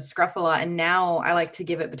up in the scruff a lot, and now I like to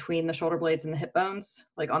give it between the shoulder blades and the hip bones,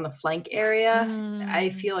 like on the flank area. I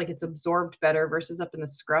feel like it's absorbed better versus up in the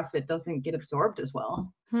scruff. It doesn't get absorbed as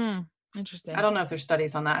well. Interesting. I don't know if there's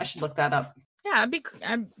studies on that. I should look that up. Yeah,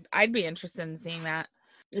 I'd be interested in seeing that.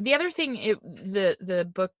 The other thing the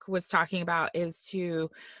book was talking about is to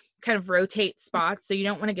kind of rotate spots. So you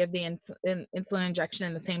don't want to give the insulin injection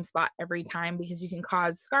in the same spot every time, because you can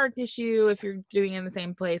cause scar tissue if you're doing it in the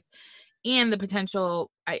same place, and the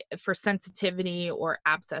potential for sensitivity or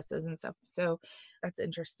abscesses and stuff. So that's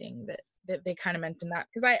interesting that they kind of mentioned that,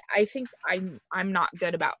 because I think I'm not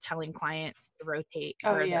good about telling clients to rotate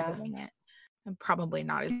where they're doing it. I'm probably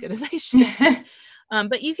not as good as I should.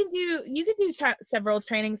 But you can do several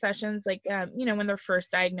training sessions, like when they're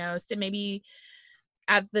first diagnosed, and maybe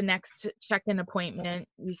at the next check-in appointment,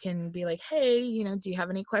 we can be like, hey, do you have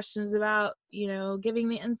any questions about, giving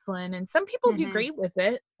the insulin? And some people do great with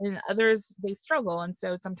it, and others, they struggle. And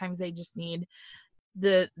so sometimes they just need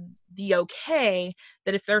the okay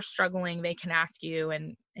that if they're struggling, they can ask you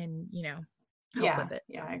and help with it.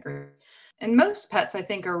 Yeah, I agree. And most pets, I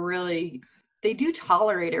think, they do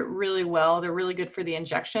tolerate it really well. They're really good for the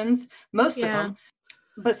injections, most of them.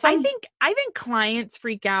 But I think clients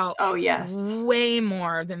freak out way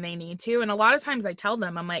more than they need to. And a lot of times I tell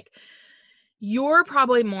them, I'm like, you're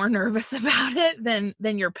probably more nervous about it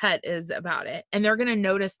than your pet is about it. And they're going to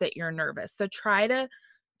notice that you're nervous. So try to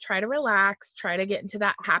relax, try to get into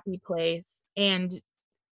that happy place. And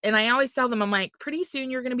I always tell them, I'm like, pretty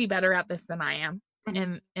soon you're going to be better at this than I am.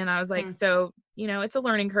 And I was like, so, it's a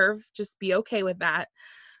learning curve. Just be okay with that.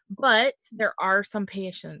 But there are some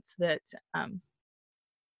patients that,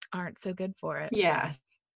 aren't so good for it. Yeah.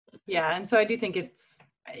 And so I do think it's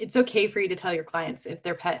okay for you to tell your clients if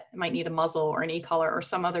their pet might need a muzzle or an e-collar or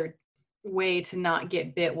some other way to not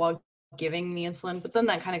get bit while giving the insulin. But then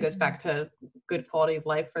that kind of goes back to good quality of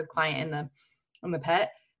life for the client and the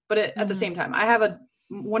pet. But at the same time, I have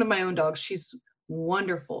one of my own dogs. She's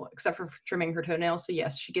wonderful, except for trimming her toenails. So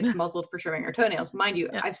yes, she gets muzzled for trimming her toenails. Mind you,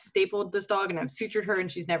 I've stapled this dog and I've sutured her,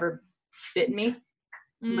 and she's never bitten me.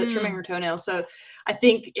 But trimming her toenails. So I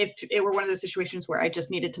think if it were one of those situations where I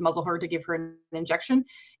just needed to muzzle her to give her an injection,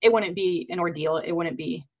 it wouldn't be an ordeal. It wouldn't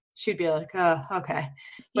be, she'd be like, oh, okay.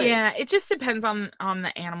 But it just depends on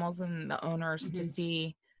the animals and the owners to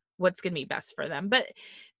see what's going to be best for them. But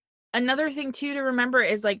another thing too to remember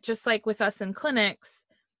is, like, just like with us in clinics,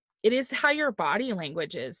 it is how your body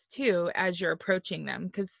language is too as you're approaching them.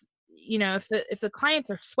 Because if the clients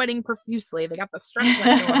are sweating profusely, they got the stress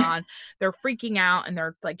sweat going on, they're freaking out, and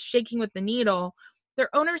they're like shaking with the needle, their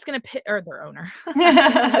owner's going to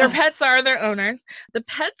their pets are their owners. The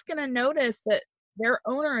pet's going to notice that their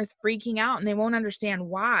owner is freaking out, and they won't understand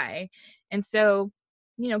why. And so,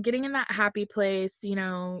 getting in that happy place,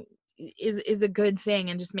 is a good thing,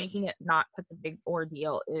 and just making it not such a big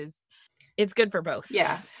ordeal it's good for both.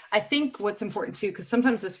 Yeah. I think what's important too, because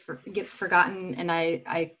sometimes this gets forgotten, and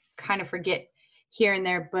I kind of forget here and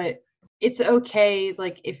there, but it's okay.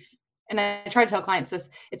 Like and I try to tell clients this,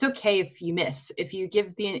 it's okay if you miss, if you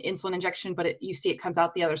give the insulin injection, but you see it comes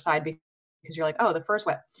out the other side because you're like, oh, the first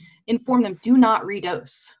wet. Inform them, do not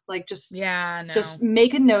redose. Like just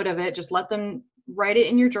make a note of it. Just let them write it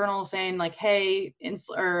in your journal saying like, hey,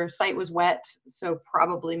 site was wet, so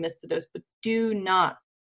probably missed the dose, but do not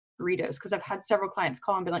redose. Because I've had several clients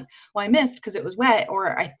call and be like, well, I missed because it was wet,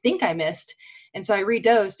 or I think I missed, and so I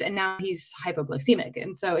redosed, and now he's hypoglycemic.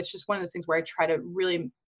 And so it's just one of those things where I try to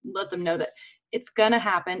really let them know that it's gonna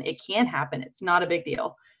happen, it can happen, it's not a big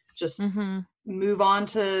deal. Just move on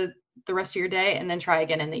to the rest of your day and then try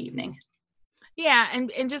again in the evening. Yeah,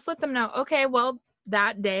 and just let them know, okay, well,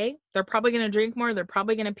 that day they're probably going to drink more, they're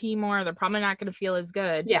probably going to pee more, they're probably not going to feel as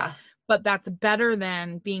good. Yeah. But that's better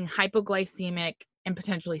than being hypoglycemic and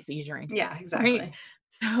potentially seizuring. Yeah, exactly. Right?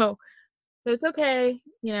 So it's okay,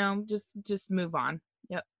 just move on.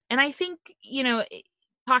 Yep. And I think,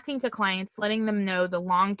 talking to clients, letting them know the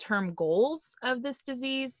long-term goals of this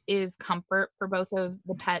disease is comfort for both of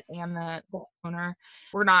the pet and the owner.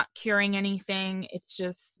 We're not curing anything. It's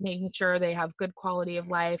just making sure they have good quality of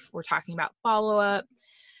life. We're talking about follow-up.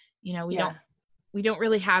 We don't we don't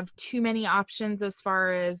really have too many options as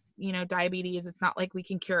far as, diabetes. It's not like we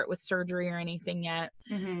can cure it with surgery or anything yet.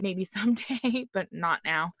 Maybe someday, but not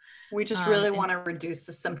now. We just really want to reduce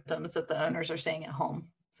the symptoms that the owners are seeing at home.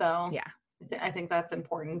 So yeah, I think that's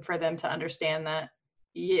important for them to understand that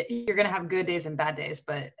you're going to have good days and bad days,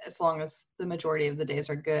 but as long as the majority of the days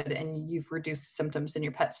are good and you've reduced the symptoms and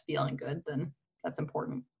your pet's feeling good, then that's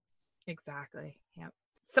important. Exactly. Yeah.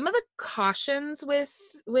 Some of the cautions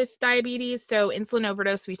with diabetes, so insulin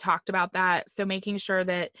overdose, we talked about that. So making sure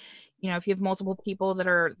that, if you have multiple people that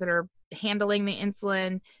are handling the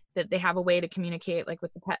insulin, that they have a way to communicate, like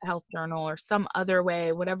with the pet health journal or some other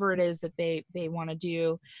way, whatever it is that they want to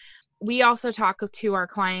do. We also talk to our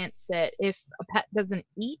clients that if a pet doesn't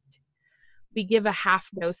eat, we give a half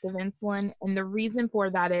dose of insulin. And the reason for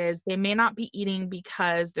that is they may not be eating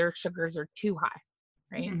because their sugars are too high.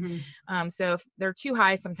 Right. So if they're too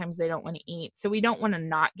high, sometimes they don't want to eat. So we don't want to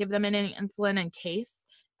not give them any insulin in case,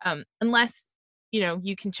 unless,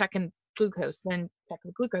 you can check in glucose, then check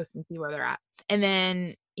the glucose and see where they're at. And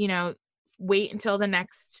then, wait until the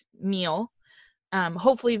next meal.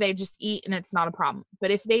 Hopefully they just eat and it's not a problem.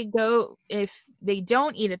 But if they don't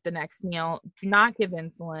eat at the next meal, do not give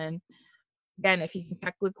insulin. Again, if you can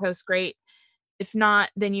check glucose, great. If not,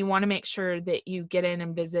 then you want to make sure that you get in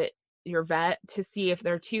and visit your vet to see if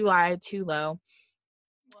they're too high, too low.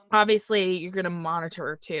 Obviously, you're going to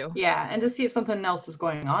monitor too. Yeah, and to see if something else is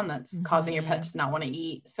going on that's causing your pet to not want to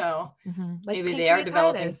eat. So maybe they are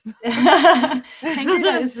developing.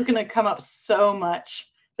 Pancreatitis is going to come up so much.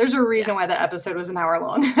 There's a reason why the episode was an hour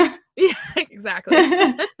long. Yeah, exactly.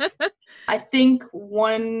 I think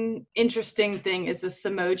one interesting thing is the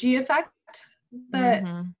Somogy effect that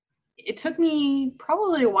it took me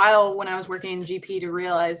probably a while when I was working in GP to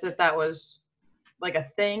realize that was like a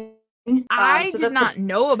thing. I did not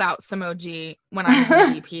know about Somogy when I was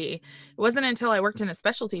in GP. It wasn't until I worked in a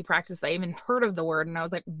specialty practice that I even heard of the word, and I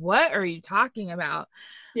was like, what are you talking about?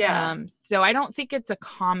 Yeah. So I don't think it's a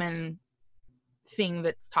common thing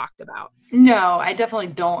that's talked about. No, I definitely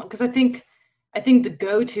don't, because I think the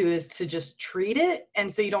go-to is to just treat it,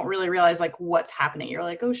 and so you don't really realize like what's happening. You're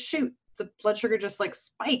like, oh shoot, the blood sugar just like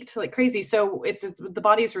spiked like crazy. So it's the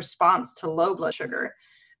body's response to low blood sugar.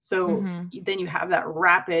 So then you have that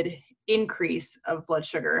rapid increase of blood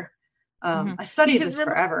sugar. I studied this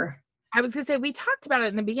forever. I was going to say, we talked about it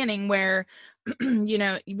in the beginning where,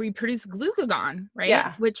 we produce glucagon, right?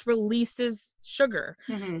 Yeah. Which releases sugar.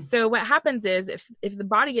 So what happens is if the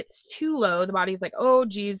body gets too low, the body's like, oh,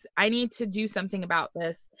 geez, I need to do something about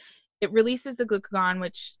this. It releases the glucagon,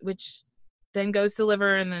 which then goes to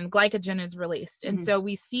liver, and then glycogen is released. And so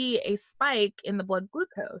we see a spike in the blood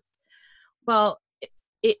glucose. Well,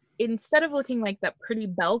 it instead of looking like that pretty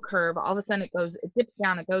bell curve, all of a sudden it dips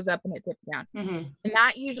down, it goes up, and it dips down. And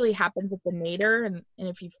that usually happens with the nadir. And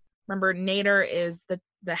if you remember, nadir is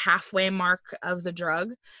the halfway mark of the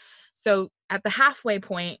drug. So at the halfway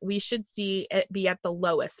point, we should see it be at the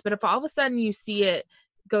lowest. But if all of a sudden you see it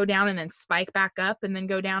go down and then spike back up and then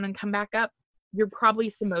go down and come back up, you're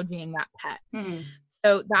probably Somogying that pet.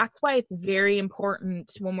 So that's why it's very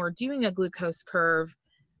important when we're doing a glucose curve,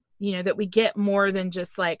 that we get more than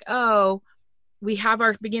just like, oh, we have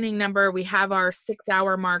our beginning number, we have our 6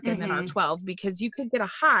 hour mark, and then our 12, because you could get a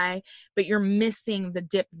high, but you're missing the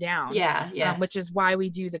dip down. Yeah. Which is why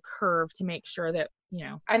we do the curve, to make sure that,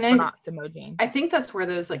 we're not Somogying. I think that's where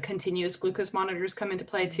those like continuous glucose monitors come into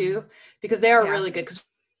play too, because they are really good. Because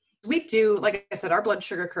we do, like I said, our blood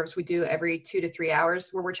sugar curves, we do every 2 to 3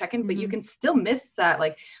 hours where we're checking, but you can still miss that.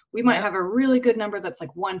 Like we might have a really good number that's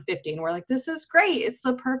like 150, and we're like, this is great, it's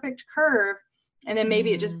the perfect curve. And then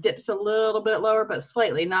maybe it just dips a little bit lower, but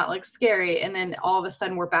slightly, not like scary. And then all of a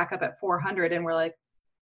sudden we're back up at 400, and we're like,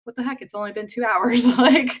 what the heck? It's only been 2 hours.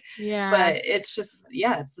 But it's just,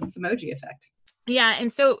 it's the Somogy effect. Yeah.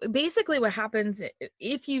 And so basically what happens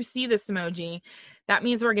if you see the Somogy, that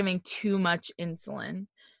means we're giving too much insulin.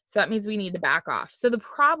 So that means we need to back off. So the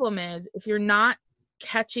problem is, if you're not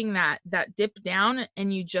catching that dip down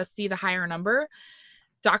and you just see the higher number,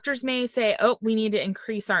 doctors may say, oh, we need to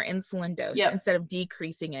increase our insulin dose instead of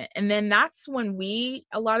decreasing it. And then that's when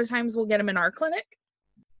a lot of times we'll get them in our clinic.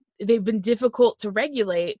 They've been difficult to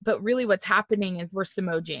regulate, but really what's happening is we're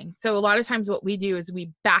Somogying. So a lot of times what we do is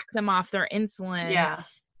we back them off their insulin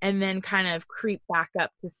and then kind of creep back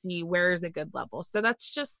up to see where is a good level. So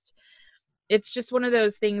it's just one of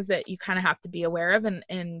those things that you kind of have to be aware of,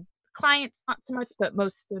 and clients not so much, but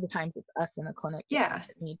most of the times it's us in the clinic that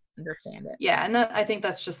needs to understand it. Yeah. And I think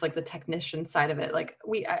that's just like the technician side of it. Like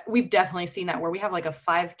we've definitely seen that where we have like a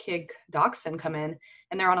 5 kg dachshund come in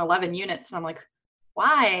and they're on 11 units, and I'm like,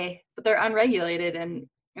 why? But they're unregulated, and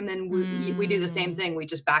And then we do the same thing. We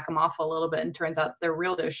just back them off a little bit, and turns out their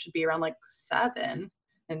real dose should be around like 7.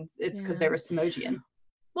 And it's because they were Somogian.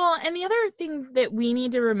 Well, and the other thing that we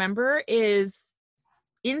need to remember is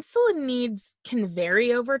insulin needs can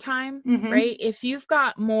vary over time, right? If you've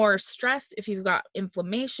got more stress, if you've got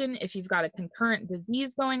inflammation, if you've got a concurrent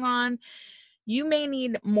disease going on, you may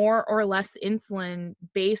need more or less insulin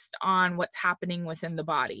based on what's happening within the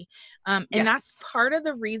body. And that's part of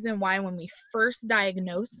the reason why when we first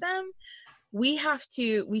diagnose them, we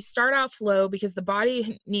start off low because the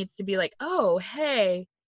body needs to be like, oh, hey,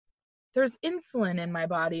 there's insulin in my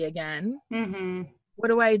body again. What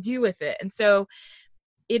do I do with it? And so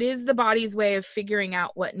it is the body's way of figuring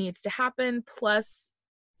out what needs to happen, plus,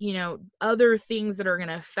 other things that are going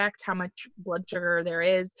to affect how much blood sugar there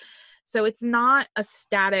is. So it's not a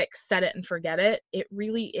static set it and forget it. It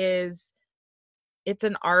really is. It's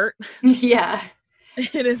an art. Yeah.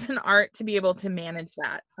 It is an art to be able to manage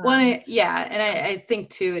that. Well, and I think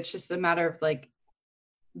too, it's just a matter of like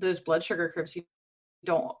those blood sugar curves. You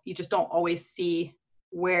just don't always see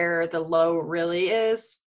where the low really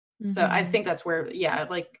is. So I think that's where,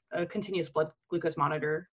 like a continuous blood glucose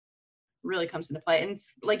monitor really comes into play. And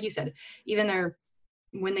like you said, even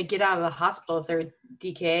when they get out of the hospital, if they're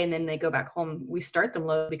DKA and then they go back home, we start them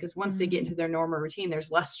low because once they get into their normal routine,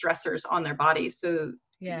 there's less stressors on their body. So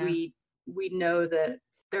we know that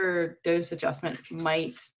their dose adjustment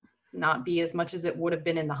might not be as much as it would have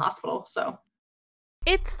been in the hospital. So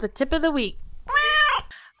it's the tip of the week.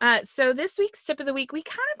 So this week's tip of the week, we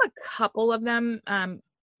kind of have a couple of them,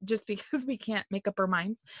 just because we can't make up our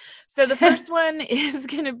minds. So the first one is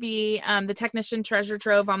going to be the Technician Treasure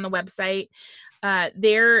Trove on the website.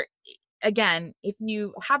 There, again, if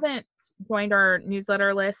you haven't joined our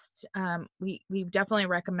newsletter list, we definitely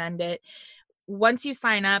recommend it. Once you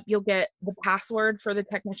sign up, you'll get the password for the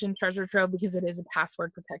Technician Treasure Trove because it is a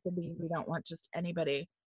password protected, because we don't want just anybody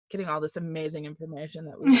getting all this amazing information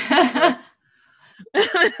that we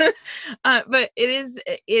but it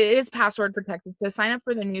is password protected. So sign up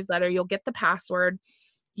for the newsletter. You'll get the password.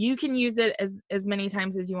 You can use it as many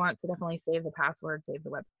times as you want. So definitely save the password, save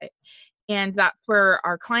the website. And that's where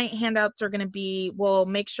our client handouts are going to be. We'll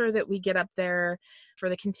make sure that we get up there for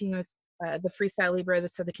the continuous, the Freestyle Libre,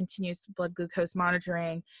 so the continuous blood glucose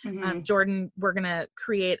monitoring. Jordan, we're going to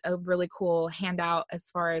create a really cool handout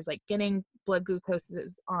as far as like getting blood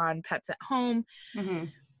glucoses on pets at home.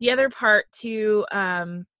 The other part too,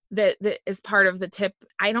 that is part of the tip,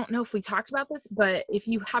 I don't know if we talked about this, but if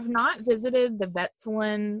you have not visited the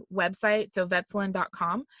Vetselin website, so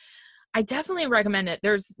vetselin.com, I definitely recommend it.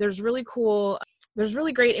 There's really cool, there's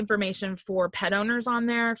really great information for pet owners on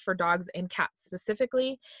there, for dogs and cats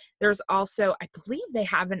specifically. There's also, I believe they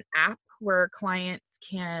have an app where clients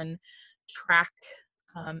can track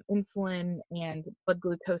insulin and blood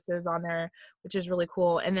glucoses on there, which is really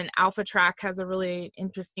cool. And then AlphaTrack has a really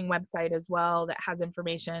interesting website as well that has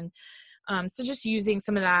information. So just using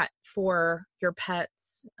some of that for your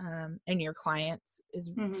pets and your clients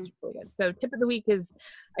is really good. So tip of the week is,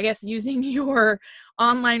 I guess, using your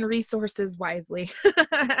online resources wisely.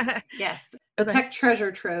 Yes. The Tech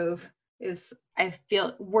Treasure Trove is, I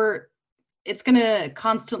feel it's going to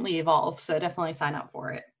constantly evolve. So definitely sign up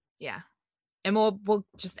for it. Yeah. And we'll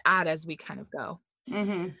just add as we kind of go.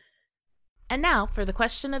 And now for the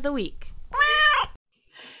question of the week.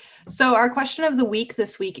 So our question of the week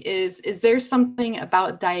this week is there something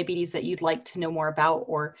about diabetes that you'd like to know more about,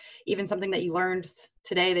 or even something that you learned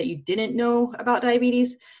today that you didn't know about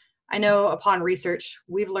diabetes? I know upon research,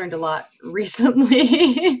 we've learned a lot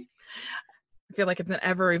recently. I feel like it's an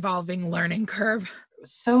ever-evolving learning curve.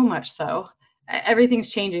 So much so.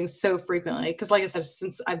 Everything's changing so frequently because, like I said,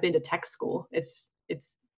 since I've been to tech school, it's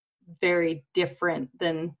very different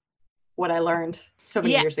than what I learned so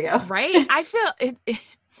many years ago. Right? I feel it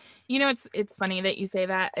it's funny that you say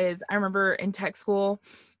that. Is I remember in tech school,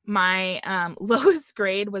 my lowest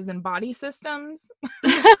grade was in body systems,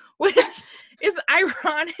 which is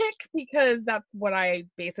ironic because that's what I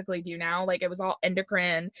basically do now. Like it was all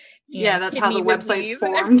endocrine. That's how the website's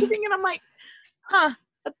formed. And I'm like,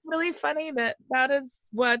 that's really funny that is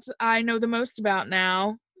what I know the most about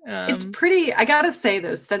now. It's pretty, I gotta say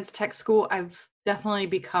though, since tech school, I've definitely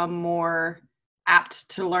become more apt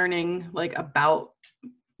to learning like about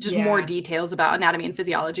just more details about anatomy and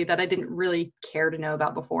physiology that I didn't really care to know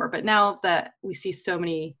about before. But now that we see so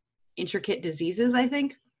many intricate diseases, I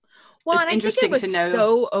think it's interesting to know.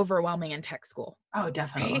 So overwhelming in tech school. Oh,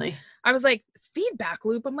 definitely. Right? I was like, feedback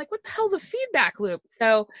loop. I'm like, what the hell's a feedback loop?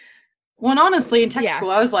 So Well, and honestly, in tech Yeah.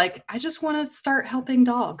 school, I was like, I just want to start helping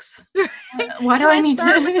dogs. Why do Can I need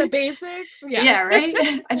start to? with the basics? Yeah,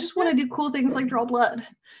 right? I just want to do cool things like draw blood.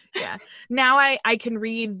 Yeah. Now I can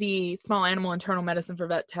read the Small Animal Internal Medicine for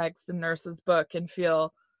Vet Techs and Nurses book and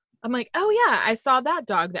feel, I'm like, oh yeah, I saw that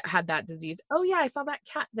dog that had that disease. Oh yeah, I saw that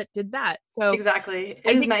cat that did that. So Exactly. It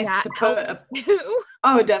I is think nice that to put helps too.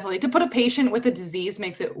 oh, definitely. To put a patient with a disease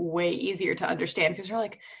makes it way easier to understand because you're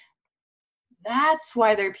like, that's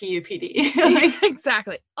why they're PUPD. Like,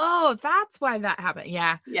 Exactly. Oh, that's why that happened.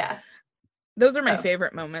 Yeah. yeah. Those are my So.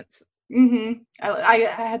 favorite moments. I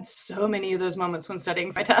had so many of those moments when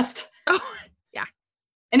studying my test. Oh, yeah.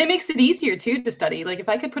 And it makes it easier too to study. Like if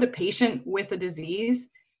I could put a patient with a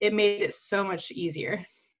disease, it made it so much easier.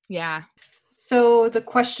 Yeah. So the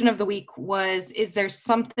question of the week was, is there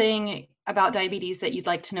something about diabetes that you'd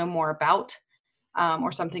like to know more about,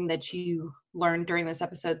 or something that you learned during this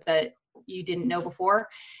episode that you didn't know before?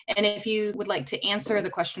 And if you would like to answer the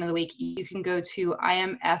question of the week, you can go to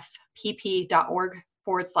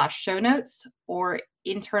imfpp.org/show notes or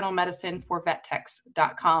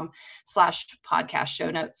internalmedicineforvettechs.com/podcast show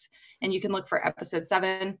notes. And you can look for episode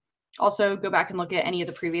 7. Also go back and look at any of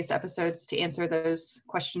the previous episodes to answer those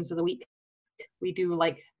questions of the week. We do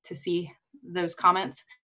like to see those comments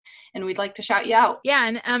and we'd like to shout you out.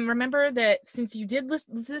 Yeah. And remember that since you did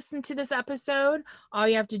listen to this episode, all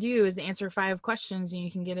you have to do is answer 5 questions and you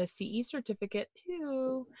can get a CE certificate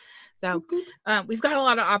too. So we've got a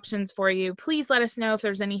lot of options for you. Please let us know if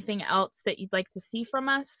there's anything else that you'd like to see from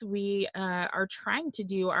us. We are trying to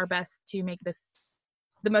do our best to make this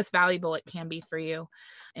the most valuable it can be for you.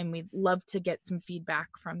 And we'd love to get some feedback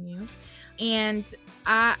from you. And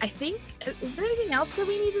I think, is there anything else that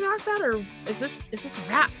we need to talk about, or is this a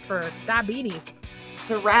wrap for diabetes?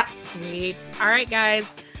 It's a wrap. Sweet. All right,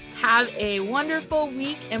 guys, have a wonderful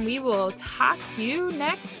week, and we will talk to you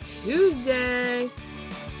next Tuesday.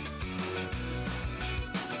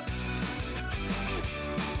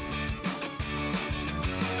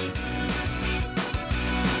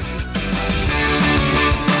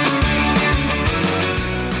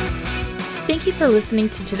 Thank you for listening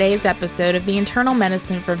to today's episode of the Internal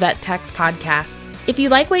Medicine for Vet Techs podcast. If you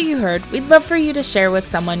like what you heard, we'd love for you to share with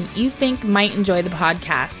someone you think might enjoy the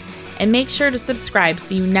podcast, and make sure to subscribe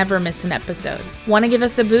so you never miss an episode. Want to give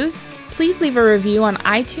us a boost? Please leave a review on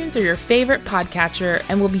iTunes or your favorite podcatcher,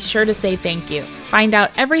 and we'll be sure to say thank you. Find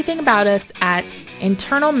out everything about us at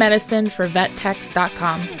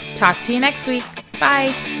internalmedicineforvettechs.com. Talk to you next week. Bye.